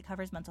insurance plan that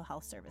covers mental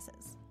health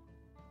services.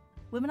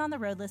 Women on the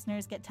Road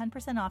listeners get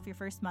 10% off your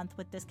first month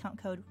with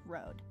discount code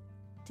ROAD.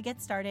 To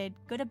get started,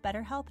 go to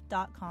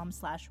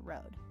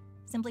betterhelp.com/road.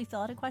 Simply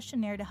fill out a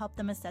questionnaire to help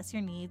them assess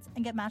your needs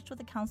and get matched with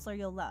a counselor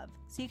you'll love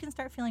so you can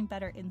start feeling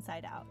better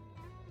inside out.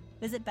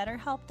 Visit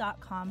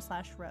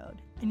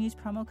betterhelp.com/road and use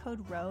promo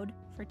code ROAD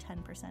for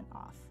 10%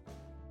 off.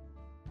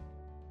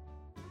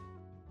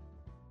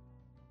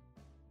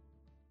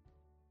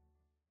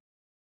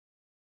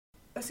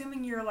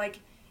 Assuming you're like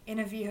in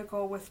a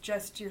vehicle with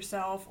just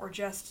yourself or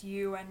just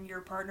you and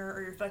your partner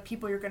or your like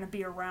people you're going to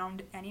be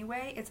around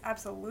anyway, it's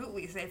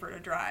absolutely safer to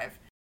drive.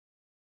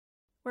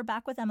 We're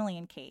back with Emily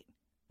and Kate.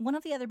 One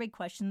of the other big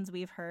questions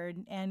we've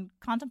heard and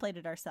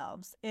contemplated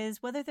ourselves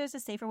is whether there's a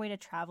safer way to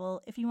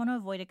travel if you want to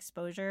avoid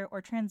exposure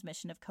or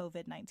transmission of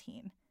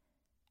COVID-19.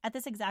 At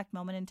this exact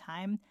moment in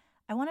time,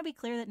 I want to be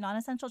clear that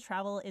non-essential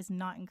travel is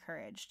not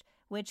encouraged,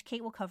 which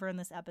Kate will cover in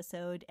this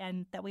episode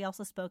and that we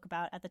also spoke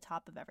about at the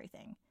top of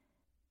everything.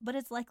 But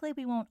it's likely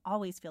we won't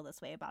always feel this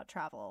way about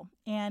travel,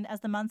 and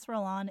as the months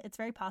roll on, it's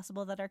very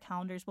possible that our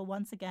calendars will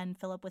once again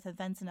fill up with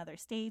events in other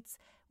states,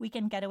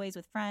 weekend getaways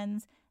with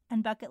friends,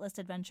 and bucket list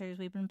adventures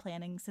we've been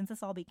planning since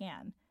this all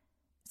began.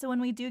 So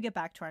when we do get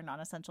back to our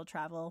non-essential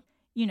travel,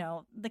 you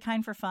know, the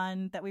kind for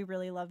fun that we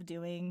really love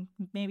doing,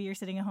 maybe you're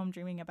sitting at home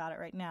dreaming about it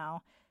right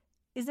now,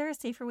 is there a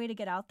safer way to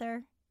get out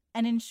there?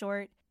 And in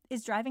short,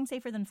 is driving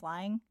safer than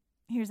flying?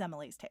 Here's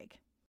Emily's take.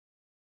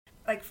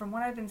 Like from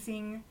what I've been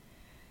seeing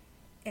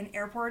in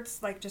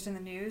airports, like just in the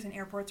news in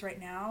airports right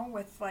now,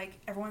 with like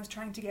everyone's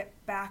trying to get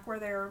back where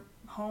their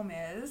home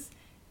is,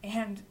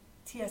 and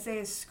TSA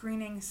is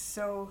screening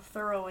so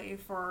thoroughly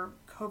for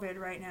COVID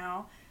right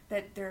now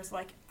that there's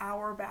like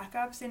hour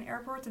backups in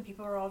airports and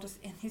people are all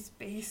just in these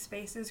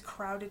spaces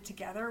crowded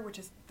together, which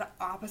is the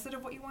opposite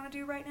of what you want to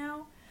do right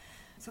now.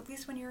 So at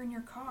least when you're in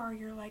your car,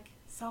 you're like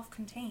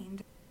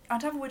self-contained. On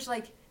top of which,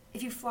 like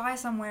if you fly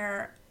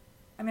somewhere,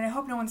 I mean, I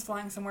hope no one's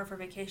flying somewhere for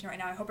vacation right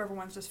now. I hope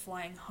everyone's just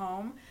flying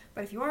home.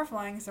 But if you are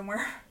flying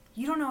somewhere,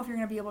 you don't know if you're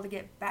going to be able to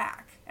get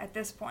back at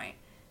this point.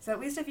 So at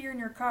least if you're in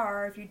your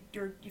car,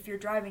 if you're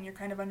driving, you're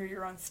kind of under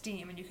your own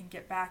steam and you can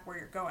get back where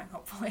you're going,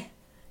 hopefully.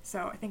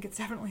 So I think it's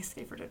definitely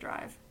safer to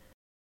drive.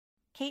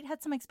 Kate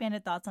had some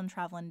expanded thoughts on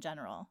travel in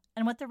general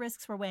and what the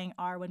risks we're weighing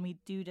are when we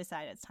do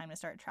decide it's time to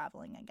start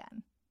traveling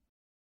again.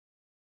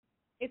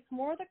 It's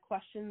more the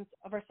questions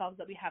of ourselves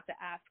that we have to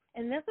ask.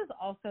 And this is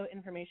also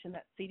information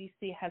that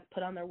CDC has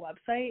put on their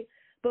website.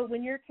 But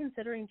when you're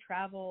considering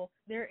travel,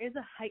 there is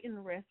a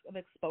heightened risk of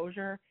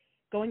exposure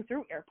going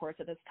through airports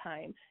at this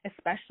time,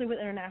 especially with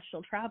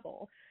international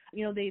travel.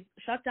 You know, they've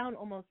shut down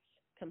almost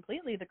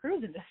completely the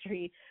cruise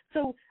industry.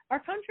 So our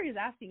country is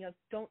asking us,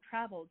 don't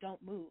travel,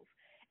 don't move.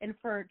 And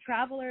for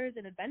travelers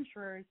and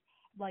adventurers,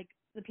 like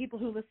the people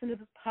who listen to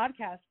this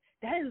podcast,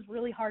 that is a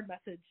really hard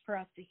message for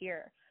us to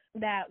hear,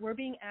 that we're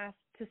being asked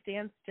to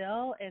stand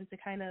still and to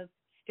kind of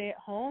stay at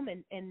home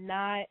and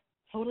not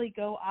totally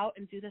go out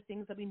and do the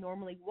things that we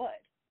normally would.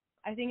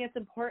 I think it's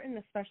important,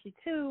 especially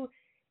too,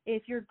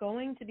 if you're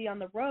going to be on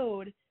the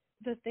road,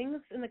 the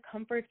things and the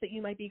comforts that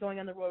you might be going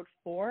on the road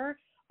for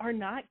are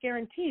not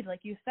guaranteed,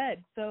 like you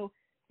said. So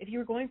if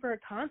you're going for a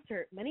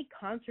concert, many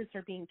concerts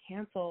are being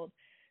canceled.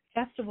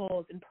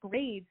 Festivals and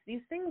parades,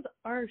 these things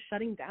are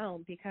shutting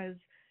down because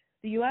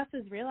the U.S.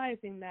 is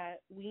realizing that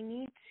we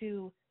need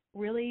to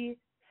really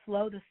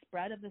slow the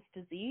spread of this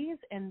disease,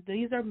 and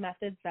these are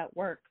methods that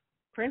work.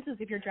 For instance,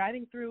 if you're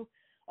driving through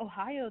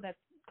Ohio that's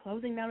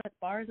closing down its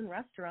bars and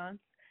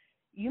restaurants,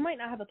 you might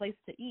not have a place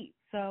to eat.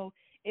 So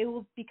it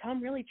will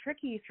become really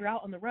tricky if you're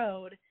out on the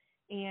road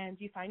and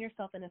you find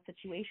yourself in a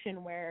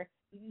situation where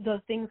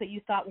the things that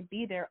you thought would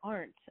be there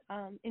aren't.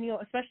 And, you know,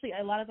 especially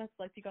a lot of us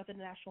like to go to the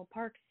national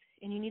parks,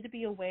 and you need to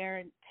be aware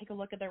and take a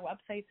look at their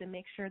websites and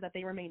make sure that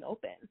they remain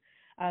open.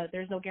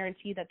 There's no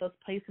guarantee that those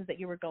places that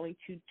you were going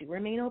to do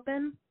remain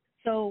open.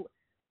 So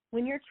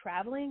when you're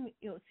traveling,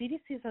 you know,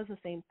 CDC says the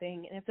same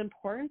thing, and it's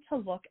important to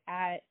look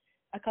at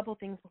a couple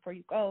things before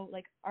you go.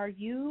 Like, are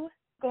you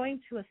going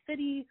to a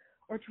city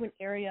or to an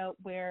area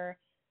where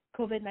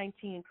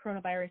COVID-19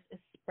 coronavirus is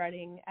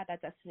spreading at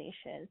that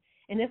destination?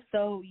 And if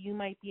so, you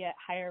might be at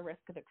higher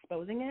risk of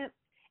exposing it.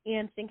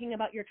 And thinking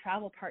about your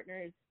travel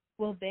partners,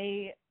 will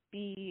they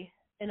be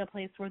in a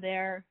place where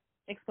they're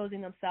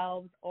exposing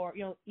themselves, or,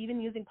 you know,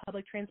 even using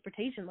public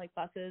transportation like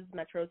buses,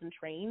 metros, and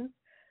trains?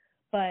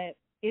 But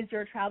is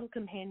your travel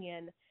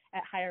companion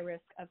at higher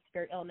risk of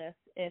severe illness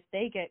if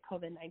they get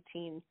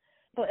COVID-19?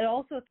 But it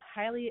also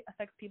highly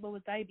affects people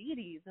with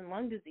diabetes and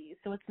lung disease.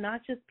 So it's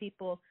not just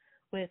people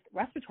with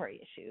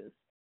respiratory issues.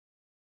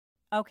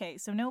 Okay,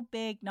 so no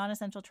big,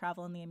 non-essential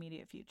travel in the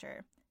immediate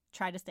future.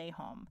 Try to stay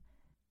home.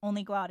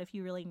 Only go out if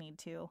you really need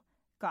to.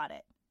 Got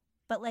it.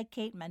 But like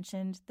Kate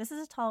mentioned, this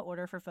is a tall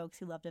order for folks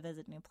who love to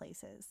visit new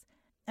places.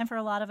 And for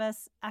a lot of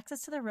us,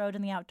 access to the road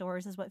and the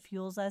outdoors is what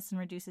fuels us and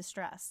reduces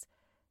stress.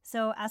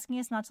 So asking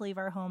us not to leave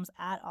our homes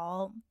at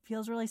all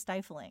feels really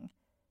stifling.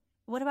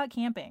 What about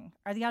camping?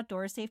 Are the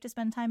outdoors safe to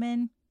spend time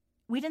in?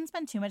 We didn't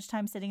spend too much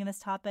time sitting in this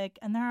topic,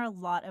 and there are a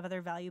lot of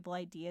other valuable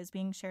ideas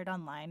being shared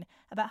online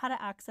about how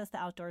to access the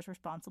outdoors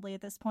responsibly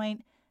at this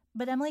point,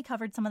 but Emily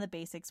covered some of the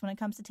basics when it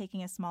comes to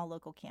taking a small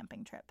local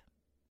camping trip.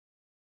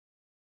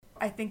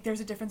 I think there's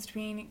a difference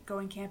between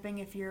going camping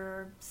if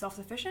you're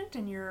self-sufficient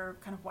and you're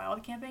kind of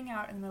wild camping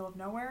out in the middle of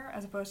nowhere,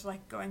 as opposed to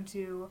like going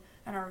to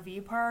an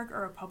RV park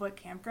or a public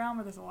campground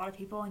where there's a lot of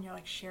people and you're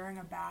like sharing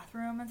a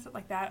bathroom and stuff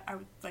like that. I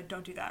would like,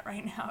 don't do that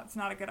right now. It's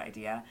not a good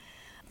idea.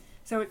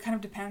 So it kind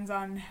of depends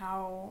on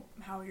how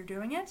you're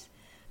doing it.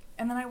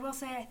 And then I will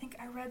say, I think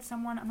I read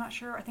someone, I'm not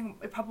sure, I think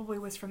it probably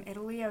was from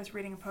Italy. I was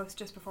reading a post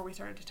just before we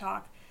started to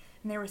talk,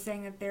 and they were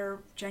saying that they're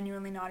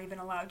genuinely not even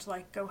allowed to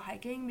like go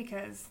hiking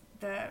because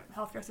the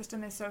healthcare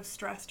system is so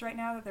stressed right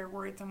now that they're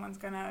worried someone's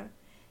gonna,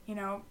 you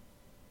know,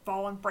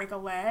 fall and break a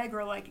leg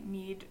or like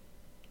need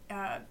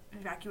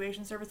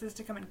evacuation services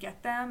to come and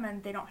get them,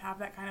 and they don't have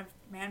that kind of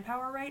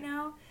manpower right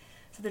now.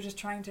 So they're just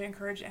trying to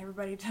encourage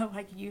everybody to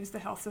like use the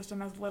health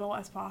system as little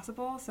as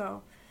possible.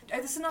 So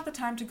this is not the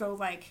time to go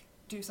like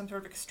do some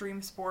sort of extreme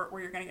sport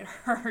where you're going to get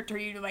hurt or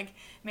you like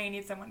may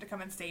need someone to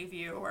come and save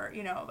you, or,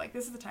 you know, like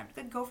this is the time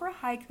to go for a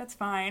hike. That's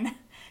fine.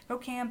 Go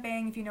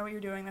camping if you know what you're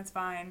doing. That's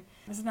fine.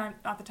 This is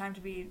not the time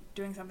to be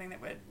doing something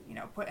that would, you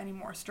know, put any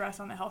more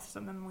stress on the health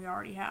system than we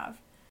already have.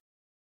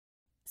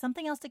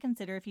 Something else to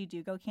consider if you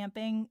do go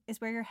camping is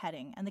where you're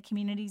heading and the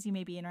communities you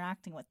may be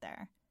interacting with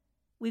there.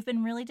 We've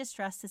been really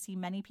distressed to see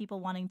many people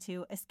wanting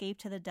to escape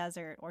to the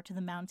desert or to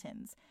the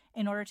mountains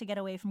in order to get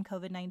away from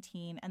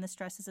COVID-19 and the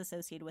stresses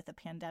associated with the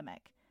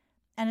pandemic.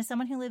 And as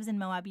someone who lives in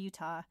Moab,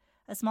 Utah,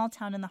 a small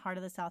town in the heart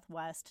of the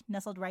Southwest,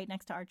 nestled right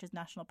next to Arches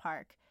National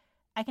Park,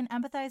 I can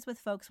empathize with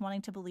folks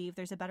wanting to believe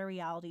there's a better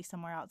reality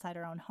somewhere outside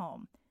our own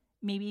home,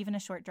 maybe even a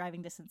short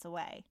driving distance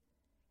away.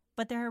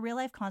 But there are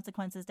real-life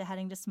consequences to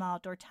heading to small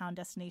outdoor town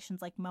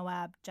destinations like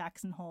Moab,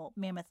 Jackson Hole,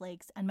 Mammoth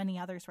Lakes, and many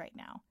others right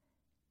now.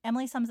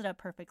 Emily sums it up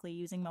perfectly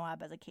using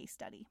Moab as a case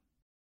study.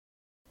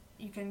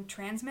 You can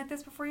transmit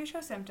this before you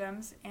show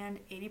symptoms, and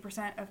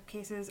 80% of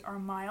cases are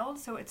mild,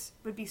 so it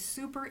would be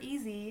super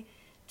easy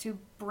to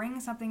bring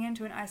something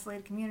into an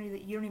isolated community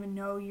that you don't even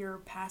know you're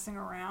passing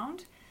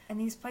around. And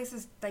these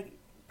places, like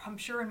I'm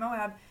sure in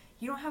Moab,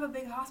 you don't have a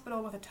big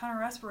hospital with a ton of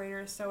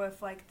respirators, so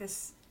if like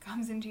this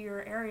comes into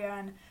your area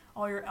and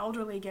all your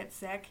elderly get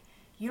sick,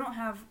 you don't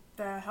have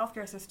the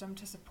healthcare system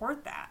to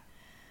support that.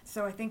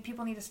 So I think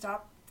people need to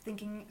stop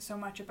thinking so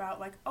much about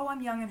like, oh,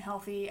 I'm young and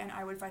healthy and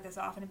I would fight this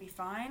off and it'd be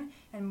fine,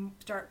 and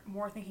start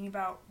more thinking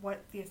about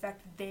what the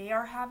effect they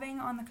are having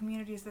on the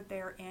communities that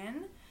they're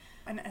in.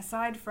 And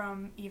aside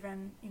from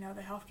even,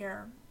 the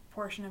healthcare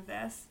portion of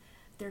this,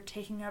 they're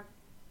taking up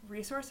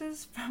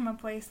resources from a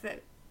place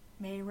that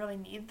may really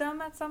need them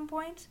at some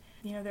point.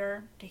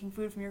 They're taking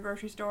food from your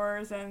grocery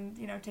stores and,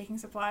 taking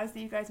supplies that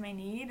you guys may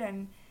need,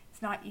 and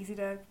it's not easy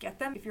to get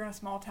them if you're in a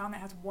small town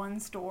that has one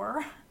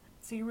store.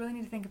 So you really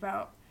need to think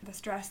about the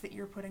stress that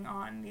you're putting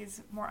on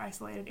these more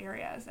isolated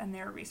areas and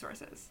their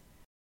resources.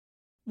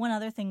 One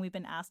other thing we've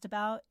been asked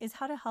about is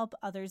how to help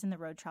others in the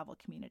road travel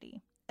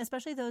community,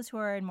 especially those who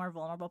are in more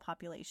vulnerable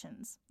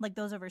populations, like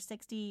those over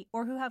 60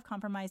 or who have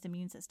compromised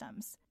immune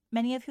systems,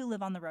 many of who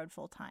live on the road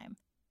full time.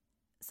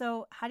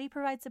 So how do you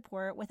provide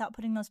support without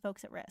putting those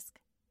folks at risk?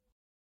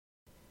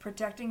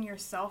 Protecting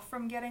yourself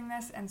from getting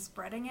this and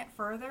spreading it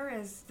further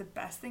is the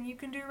best thing you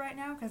can do right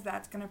now, because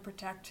that's going to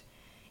protect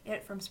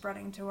it from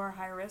spreading to our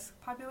high-risk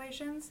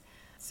populations.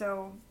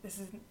 So this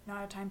is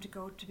not a time to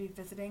go to be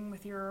visiting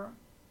with your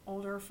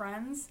older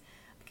friends,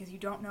 because you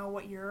don't know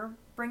what you're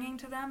bringing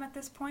to them at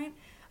this point.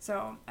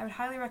 So I would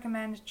highly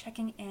recommend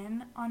checking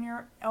in on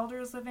your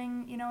elders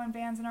living, in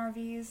vans and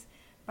RVs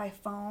by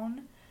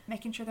phone,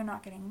 making sure they're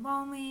not getting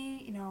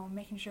lonely,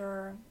 making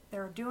sure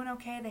they're doing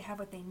okay, they have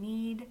what they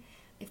need.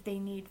 If they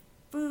need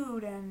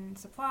food and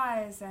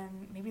supplies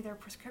and maybe their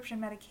prescription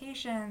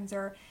medications,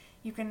 or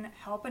you can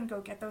help and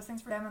go get those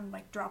things for them and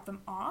drop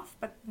them off,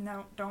 but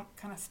no, don't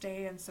kind of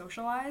stay and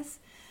socialize.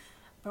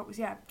 But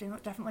yeah,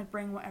 definitely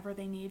bring whatever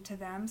they need to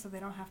them so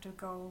they don't have to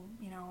go,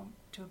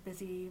 to a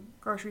busy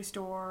grocery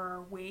store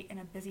or wait in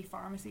a busy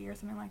pharmacy or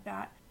something like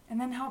that.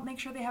 And then help make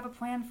sure they have a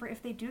plan for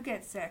if they do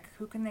get sick.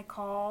 Who can they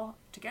call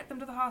to get them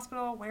to the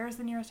hospital? Where is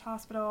the nearest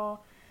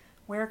hospital?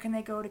 Where can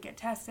they go to get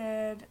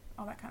tested?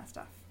 All that kind of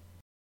stuff.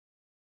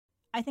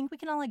 I think we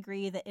can all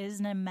agree that it is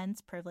an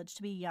immense privilege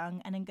to be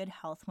young and in good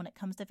health when it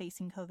comes to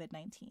facing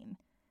COVID-19.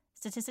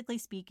 Statistically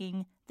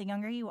speaking, the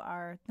younger you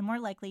are, the more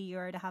likely you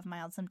are to have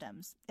mild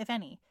symptoms, if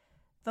any.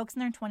 Folks in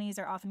their 20s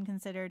are often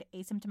considered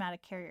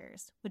asymptomatic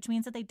carriers, which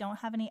means that they don't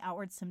have any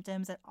outward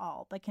symptoms at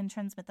all but can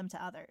transmit them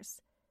to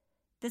others.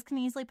 This can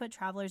easily put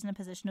travelers in a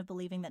position of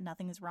believing that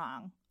nothing is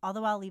wrong, all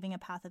the while leaving a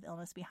path of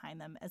illness behind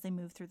them as they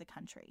move through the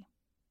country.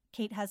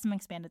 Kate has some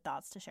expanded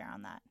thoughts to share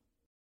on that.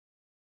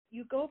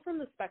 You go from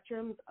the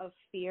spectrums of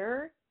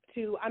fear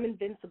to I'm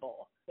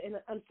invincible. And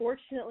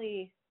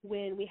unfortunately,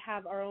 when we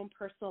have our own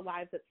personal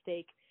lives at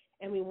stake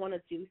and we want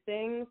to do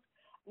things,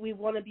 we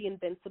want to be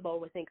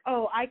invincible. We think,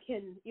 oh, I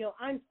can,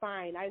 I'm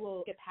fine. I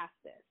will get past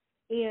this.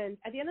 And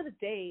at the end of the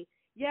day,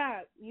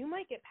 yeah, you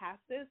might get past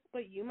this,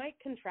 but you might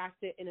contract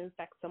it and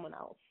infect someone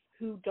else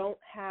who don't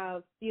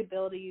have the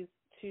abilities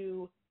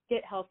to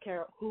get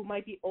healthcare, who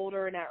might be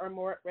older and are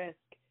more at risk,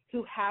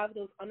 who have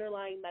those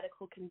underlying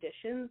medical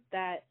conditions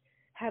that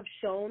have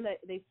shown that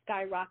they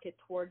skyrocket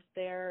towards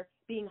their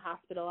being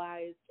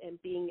hospitalized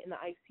and being in the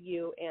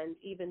ICU and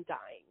even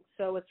dying.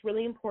 So it's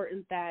really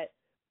important that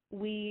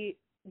we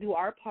do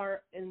our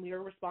part and we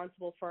are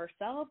responsible for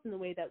ourselves in the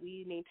way that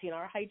we maintain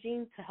our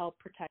hygiene to help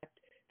protect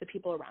the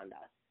people around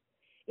us.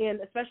 And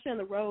especially on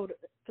the road,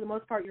 for the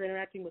most part, you're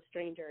interacting with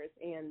strangers,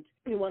 and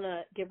we want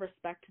to give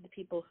respect to the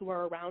people who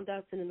are around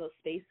us and in those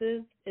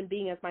spaces and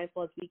being as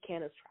mindful as we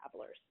can as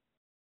travelers.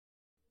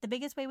 The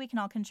biggest way we can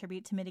all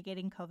contribute to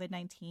mitigating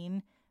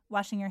COVID-19,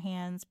 washing your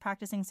hands,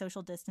 practicing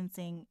social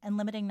distancing, and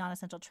limiting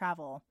non-essential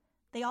travel,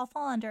 they all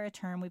fall under a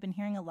term we've been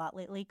hearing a lot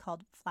lately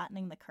called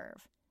flattening the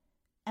curve.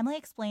 Emily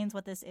explains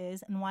what this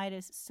is and why it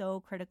is so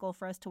critical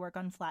for us to work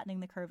on flattening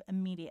the curve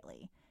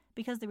immediately,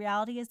 because the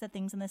reality is that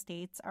things in the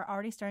States are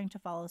already starting to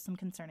follow some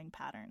concerning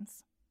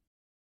patterns.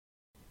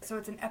 So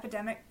it's an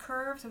epidemic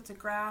curve, so it's a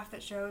graph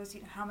that shows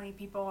how many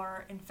people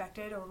are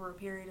infected over a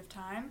period of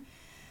time.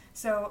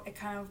 So it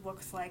kind of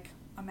looks like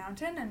a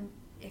mountain, and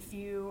if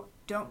you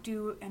don't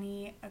do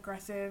any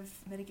aggressive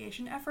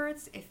mitigation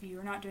efforts, if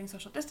you're not doing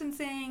social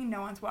distancing,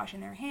 no one's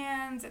washing their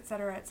hands, et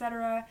cetera,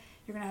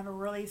 you're going to have a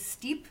really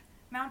steep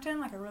mountain,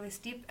 like a really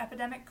steep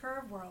epidemic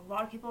curve where a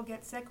lot of people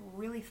get sick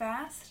really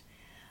fast.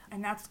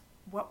 And that's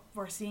what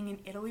we're seeing in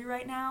Italy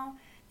right now.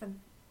 The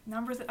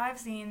numbers that I've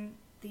seen,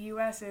 the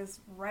U.S.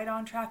 is right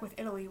on track with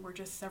Italy. We're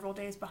just several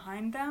days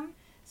behind them.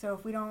 So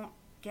if we don't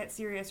get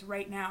serious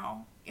right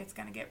now, it's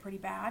going to get pretty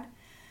bad.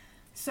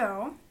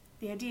 So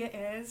the idea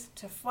is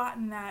to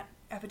flatten that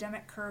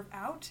epidemic curve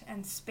out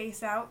and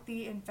space out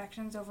the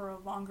infections over a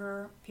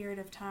longer period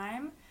of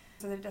time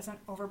so that it doesn't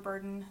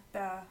overburden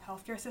the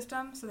healthcare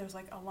system. So there's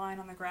a line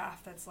on the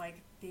graph that's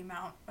the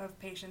amount of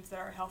patients that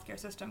our healthcare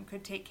system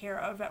could take care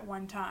of at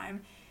one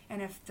time.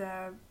 And if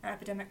the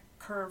epidemic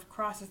curve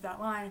crosses that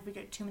line, if we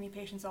get too many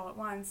patients all at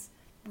once,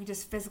 we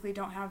just physically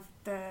don't have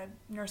the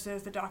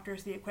nurses, the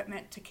doctors, the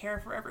equipment to care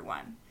for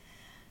everyone.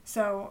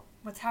 So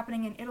what's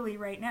happening in Italy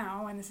right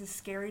now, and this is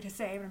scary to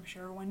say, but I'm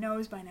sure everyone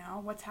knows by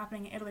now, what's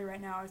happening in Italy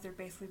right now is they're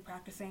basically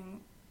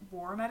practicing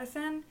war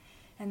medicine,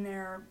 and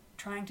they're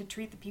trying to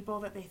treat the people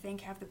that they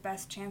think have the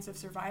best chance of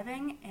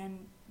surviving,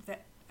 and the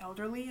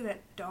elderly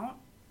that don't,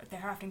 they're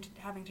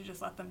having to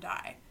just let them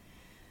die.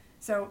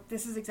 So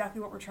this is exactly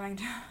what we're trying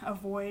to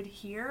avoid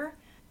here.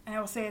 And I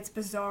will say it's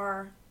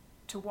bizarre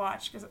to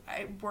watch because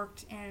I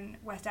worked in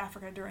West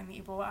Africa during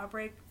the Ebola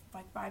outbreak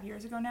like 5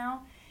 years ago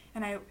now.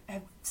 And I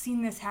have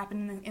seen this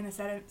happen in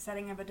the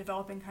setting of a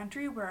developing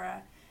country where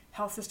a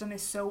health system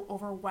is so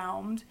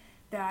overwhelmed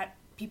that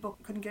people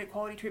couldn't get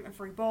quality treatment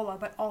for Ebola,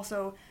 but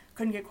also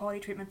couldn't get quality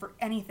treatment for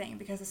anything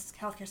because this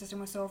healthcare system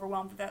was so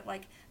overwhelmed that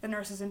like the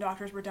nurses and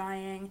doctors were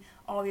dying,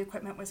 all the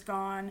equipment was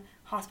gone,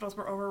 hospitals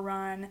were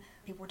overrun,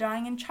 people were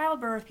dying in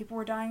childbirth, people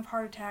were dying of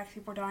heart attacks,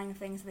 people were dying of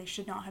things they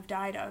should not have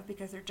died of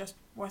because there just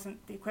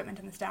wasn't the equipment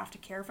and the staff to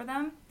care for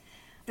them.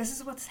 This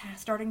is what's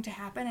starting to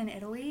happen in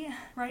Italy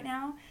right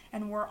now,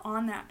 and we're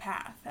on that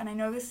path. And I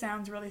know this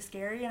sounds really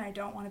scary, and I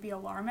don't want to be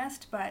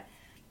alarmist, but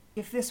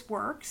if this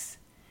works,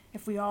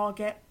 if we all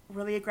get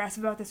really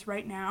aggressive about this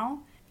right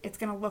now, it's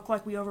going to look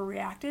like we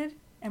overreacted,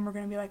 and we're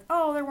going to be like,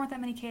 oh, there weren't that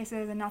many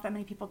cases, and not that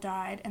many people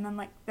died, and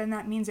then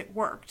that means it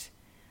worked.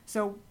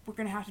 So we're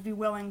going to have to be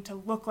willing to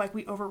look like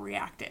we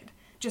overreacted.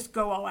 Just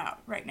go all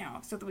out right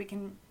now so that we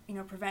can,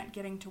 prevent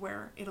getting to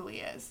where Italy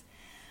is.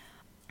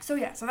 So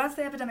that's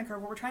the epidemic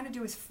curve. What we're trying to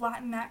do is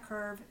flatten that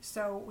curve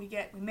so we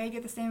may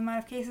get the same amount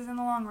of cases in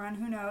the long run,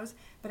 who knows,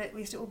 but at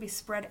least it will be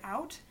spread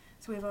out.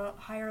 So we have a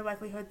higher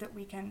likelihood that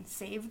we can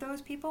save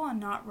those people and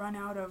not run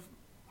out of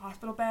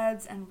hospital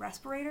beds and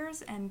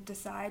respirators and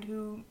decide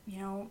who,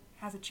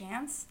 has a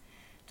chance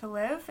to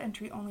live and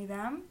treat only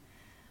them.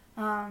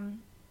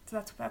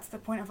 So that's the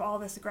point of all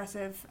this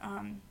aggressive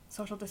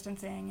social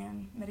distancing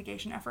and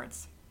mitigation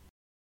efforts.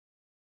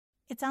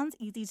 It sounds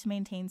easy to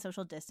maintain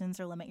social distance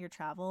or limit your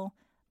travel,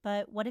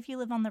 but what if you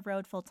live on the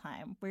road full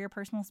time, where your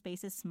personal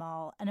space is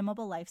small and a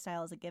mobile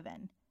lifestyle is a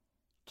given?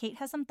 Kate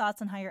has some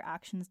thoughts on how your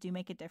actions do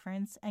make a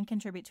difference and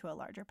contribute to a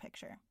larger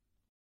picture.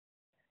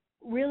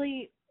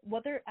 Really,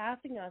 what they're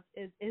asking us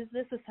is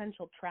this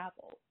essential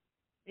travel?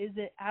 Is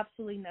it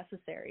absolutely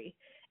necessary?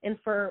 And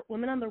for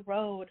women on the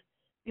road,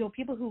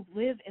 people who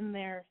live in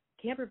their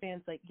camper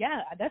vans,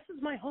 this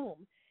is my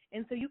home.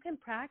 And so you can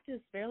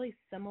practice fairly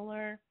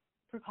similar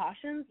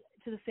precautions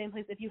to the same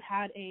place if you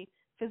had a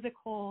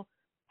physical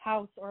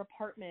house or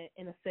apartment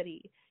in a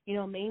city,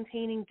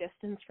 maintaining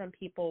distance from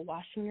people,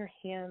 washing your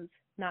hands,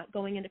 not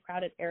going into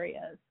crowded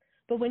areas.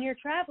 But when you're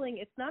traveling,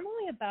 it's not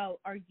only about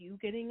are you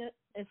getting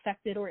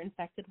affected or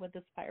infected with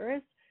this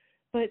virus,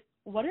 but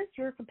what is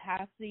your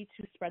capacity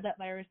to spread that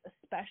virus,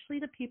 especially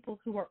to people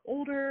who are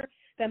older,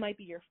 that might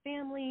be your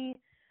family,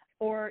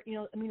 or,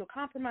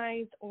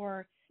 immunocompromised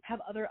or have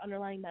other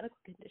underlying medical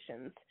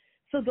conditions.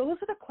 So those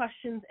are the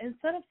questions.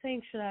 Instead of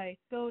saying, should I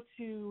go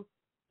to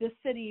this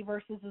city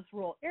versus this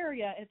rural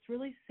area, it's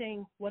really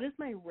saying, what is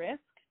my risk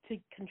to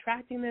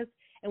contracting this,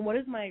 and what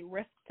is my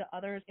risk to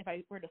others if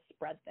I were to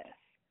spread this?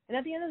 And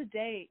at the end of the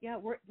day,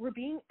 we're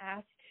being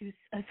asked to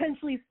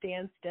essentially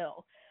stand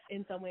still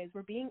in some ways.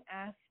 We're being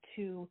asked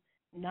to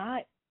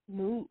not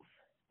move,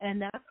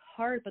 and that's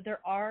hard, but there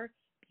are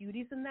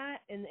beauties in that,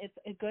 and it's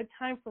a good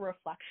time for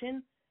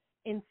reflection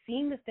in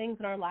seeing the things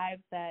in our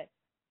lives that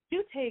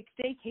do take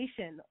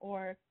staycation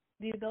or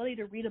the ability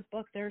to read a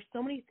book. There are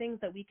so many things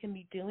that we can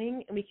be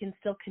doing, and we can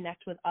still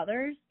connect with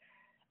others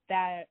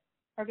that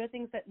are good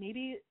things that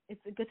maybe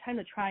it's a good time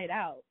to try it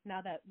out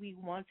now that we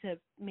want to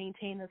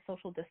maintain the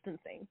social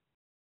distancing.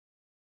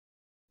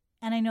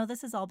 And I know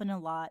this has all been a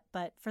lot,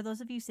 but for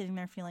those of you sitting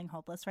there feeling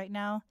hopeless right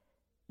now,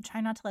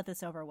 try not to let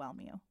this overwhelm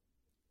you.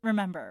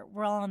 Remember,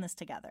 we're all in this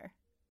together.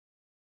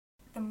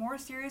 The more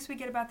serious we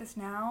get about this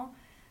now,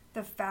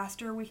 the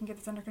faster we can get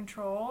this under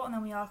control, and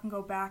then we all can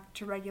go back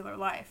to regular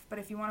life. But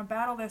if you want to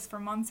battle this for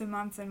months and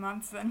months and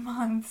months and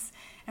months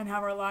and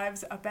have our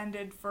lives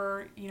upended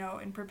for,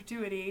 in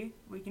perpetuity,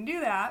 we can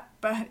do that,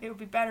 but it would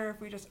be better if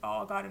we just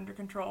all got under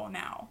control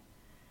now.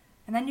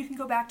 And then you can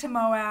go back to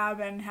Moab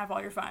and have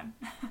all your fun.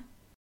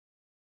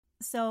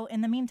 So,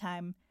 in the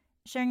meantime,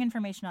 sharing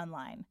information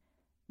online.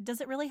 Does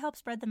it really help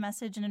spread the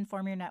message and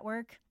inform your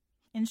network?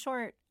 In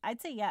short,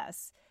 I'd say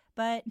yes,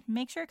 but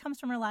make sure it comes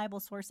from reliable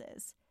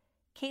sources.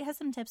 Kate has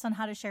some tips on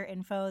how to share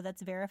info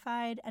that's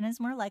verified and is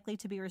more likely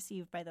to be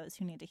received by those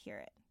who need to hear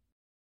it.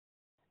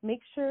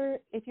 Make sure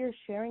if you're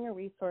sharing a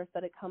resource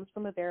that it comes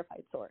from a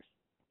verified source.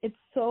 It's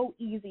so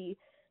easy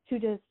to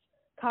just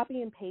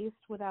copy and paste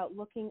without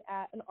looking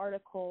at an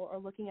article or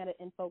looking at an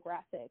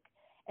infographic.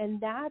 And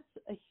that's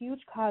a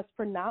huge cause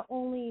for not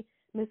only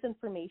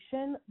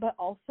misinformation, but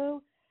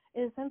also,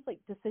 in a sense, like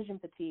decision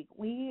fatigue.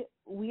 We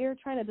are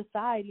trying to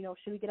decide,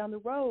 should we get on the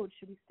road?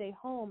 Should we stay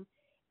home?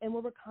 And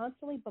when we're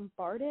constantly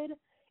bombarded,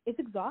 it's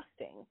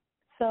exhausting.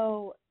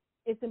 So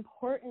it's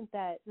important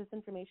that this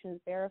information is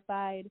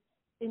verified,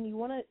 and you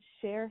want to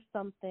share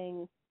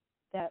something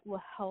that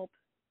will help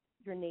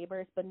your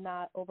neighbors but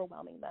not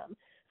overwhelming them.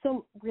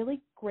 So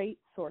really great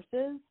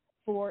sources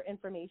for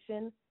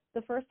information.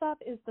 The first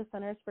stop is the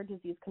Centers for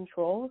Disease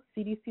Control,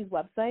 CDC's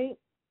website.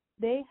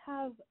 They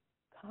have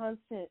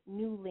constant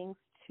new links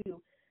to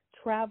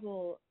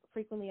travel,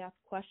 frequently asked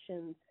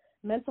questions,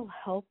 mental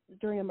health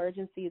during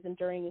emergencies and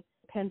during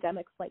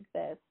pandemics like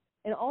this.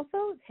 And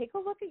also take a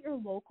look at your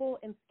local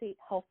and state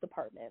health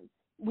departments.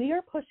 We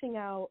are pushing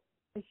out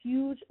a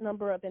huge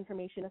number of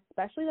information,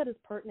 especially that is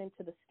pertinent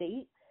to the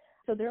state.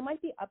 So there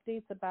might be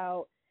updates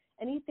about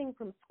anything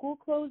from school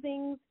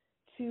closings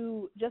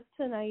to just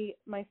tonight,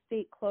 my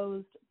state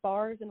closed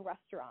bars and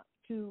restaurants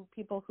to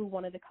people who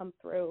wanted to come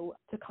through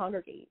to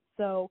congregate.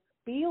 So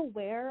be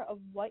aware of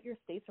what your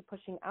states are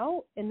pushing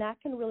out, and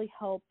that can really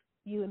help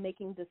you in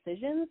making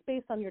decisions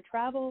based on your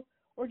travel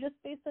or just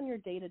based on your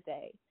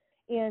day-to-day.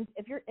 And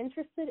if you're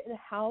interested in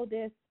how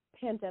this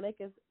pandemic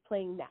is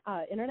playing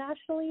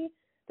internationally,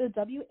 the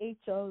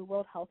WHO,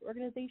 World Health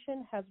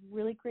Organization, has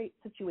really great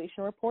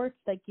situation reports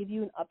that give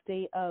you an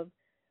update of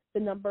the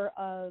number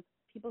of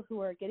people who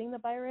are getting the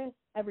virus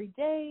every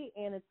day,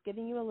 and it's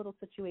giving you a little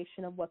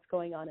situation of what's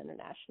going on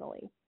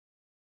internationally.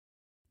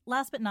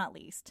 Last but not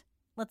least,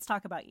 let's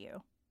talk about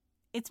you.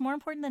 It's more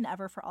important than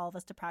ever for all of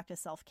us to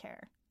practice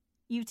self-care.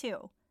 You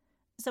too.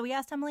 So we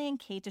asked Emily and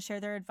Kate to share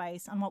their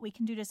advice on what we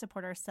can do to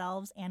support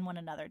ourselves and one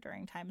another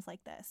during times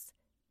like this.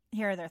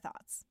 Here are their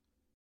thoughts.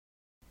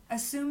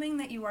 Assuming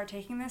that you are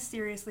taking this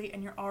seriously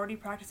and you're already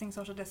practicing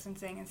social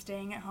distancing and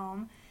staying at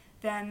home,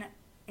 then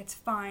it's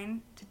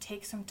fine to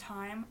take some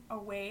time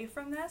away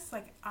from this.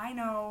 Like, I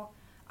know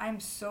I'm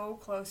so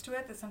close to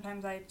it that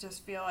sometimes I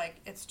just feel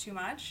like it's too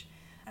much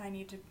and I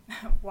need to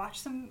watch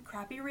some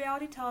crappy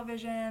reality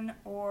television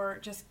or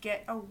just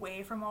get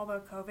away from all the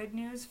COVID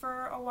news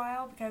for a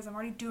while because I'm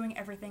already doing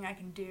everything I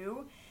can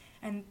do,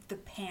 and the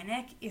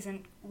panic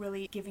isn't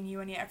really giving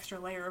you any extra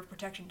layer of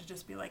protection to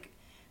just be like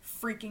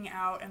freaking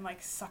out and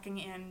like sucking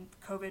in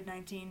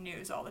COVID-19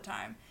 news all the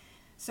time.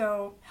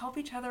 So help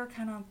each other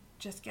kind of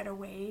just get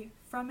away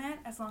from it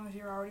as long as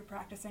you're already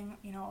practicing,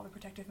 all the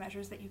protective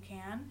measures that you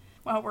can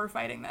while we're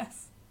fighting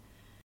this.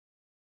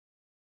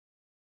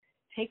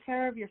 Take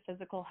care of your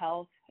physical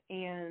health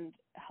and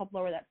help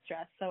lower that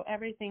stress. So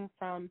everything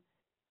from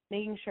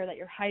making sure that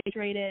you're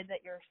hydrated, that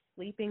you're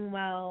sleeping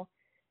well,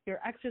 you're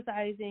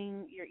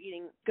exercising, you're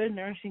eating good,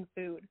 nourishing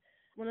food.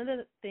 One of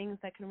the things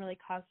that can really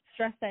cause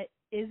stress that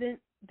isn't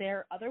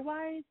there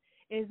otherwise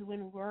is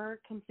when we're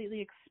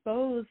completely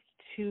exposed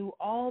to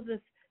all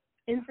this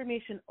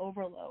information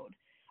overload.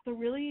 So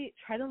really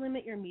try to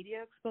limit your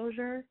media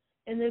exposure.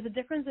 And there's a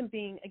difference in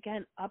being,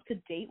 again, up to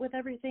date with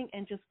everything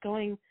and just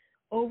going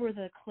over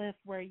the cliff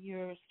where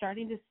you're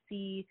starting to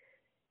see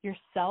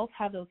yourself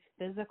have those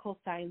physical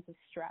signs of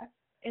stress.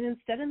 And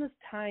instead in this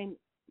time,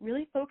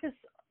 really focus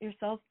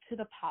yourself to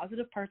the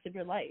positive parts of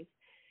your life.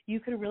 You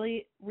can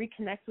really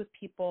reconnect with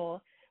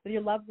people, with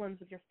your loved ones,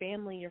 with your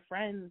family, your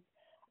friends.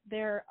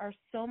 There are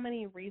so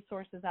many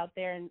resources out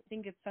there, and I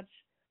think it's such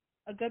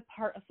a good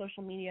part of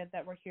social media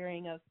that we're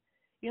hearing of,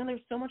 there's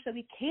so much that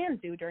we can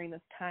do during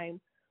this time.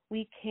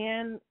 We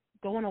can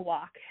go on a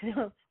walk.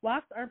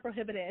 Walks aren't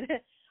prohibited.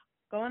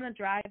 Go on a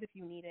drive if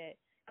you need it.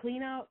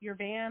 Clean out your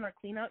van or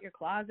clean out your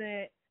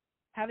closet.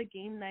 Have a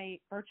game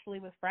night virtually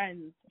with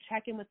friends.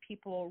 Check in with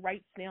people.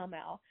 Write snail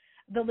mail.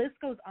 The list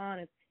goes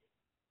on.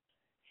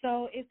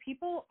 So if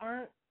people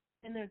aren't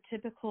in their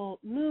typical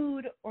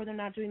mood or they're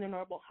not doing their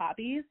normal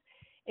hobbies,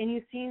 and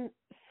you've seen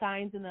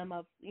signs in them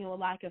of, a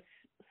lack of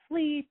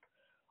sleep,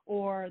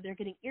 or they're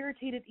getting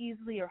irritated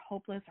easily or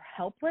hopeless or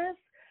helpless,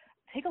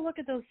 take a look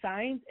at those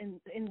signs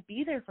and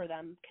be there for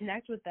them.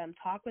 Connect with them.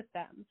 Talk with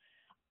them.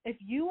 If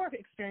you are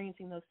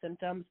experiencing those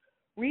symptoms,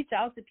 reach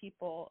out to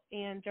people.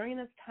 And during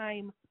this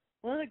time,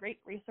 one of the great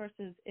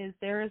resources is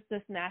there is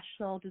this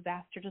National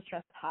Disaster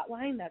Distress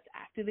Hotline that's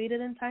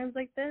activated in times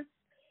like this.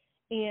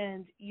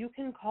 And you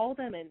can call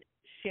them and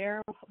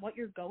share what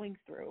you're going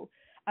through.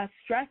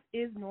 Stress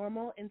is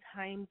normal in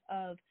times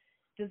of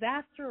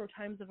disaster or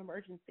times of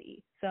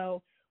emergency.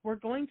 So we're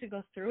going to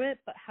go through it,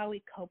 but how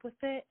we cope with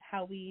it,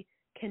 how we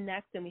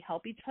connect and we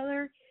help each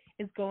other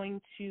is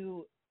going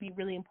to be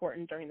really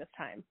important during this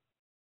time.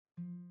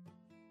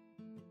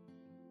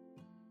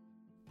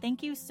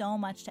 Thank you so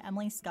much to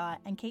Emily Scott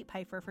and Kate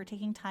Pfeiffer for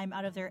taking time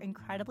out of their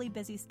incredibly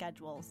busy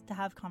schedules to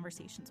have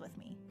conversations with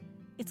me.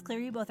 It's clear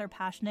you both are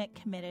passionate,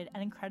 committed,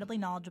 and incredibly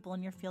knowledgeable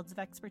in your fields of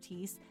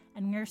expertise,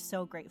 and we are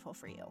so grateful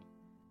for you.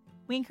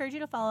 We encourage you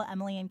to follow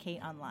Emily and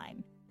Kate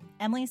online.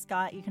 Emily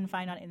Scott you can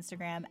find on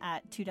Instagram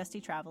at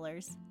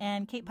 @2dustytravelers,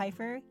 and Kate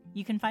Pfeiffer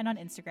you can find on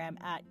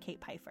Instagram at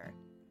Kate Pfeiffer.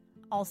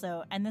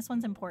 Also, and this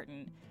one's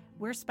important,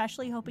 we're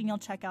especially hoping you'll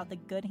check out the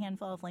good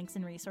handful of links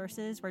and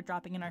resources we're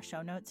dropping in our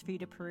show notes for you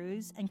to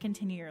peruse and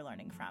continue your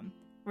learning from.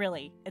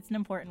 Really, it's an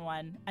important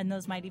one, and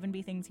those might even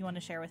be things you want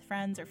to share with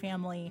friends or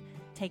family.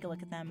 Take a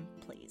look at them,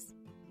 please.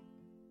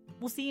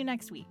 We'll see you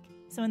next week.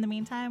 So in the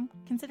meantime,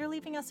 consider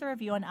leaving us a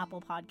review on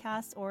Apple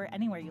Podcasts or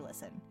anywhere you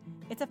listen.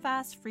 It's a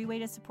fast, free way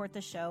to support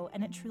the show,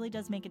 and it truly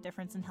does make a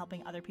difference in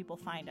helping other people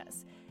find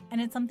us. And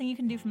it's something you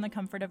can do from the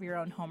comfort of your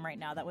own home right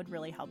now that would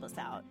really help us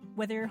out,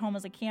 whether your home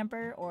is a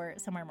camper or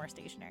somewhere more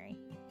stationary.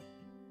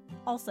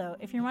 Also,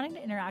 if you're wanting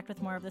to interact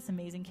with more of this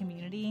amazing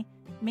community,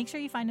 make sure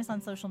you find us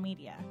on social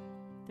media.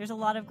 There's a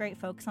lot of great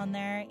folks on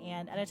there,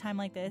 and at a time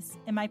like this,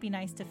 it might be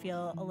nice to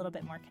feel a little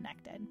bit more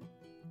connected.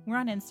 We're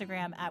on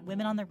Instagram at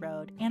Women on the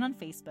Road and on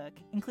Facebook,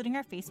 including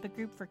our Facebook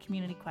group for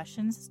community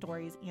questions,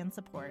 stories, and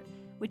support,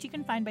 which you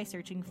can find by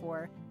searching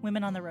for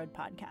Women on the Road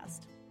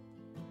Podcast.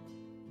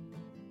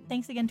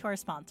 Thanks again to our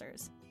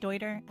sponsors,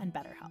 Deuter and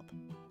BetterHelp.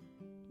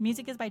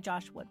 Music is by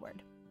Josh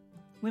Woodward.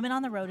 Women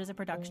on the Road is a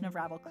production of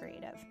Ravel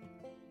Creative.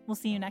 We'll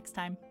see you next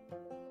time.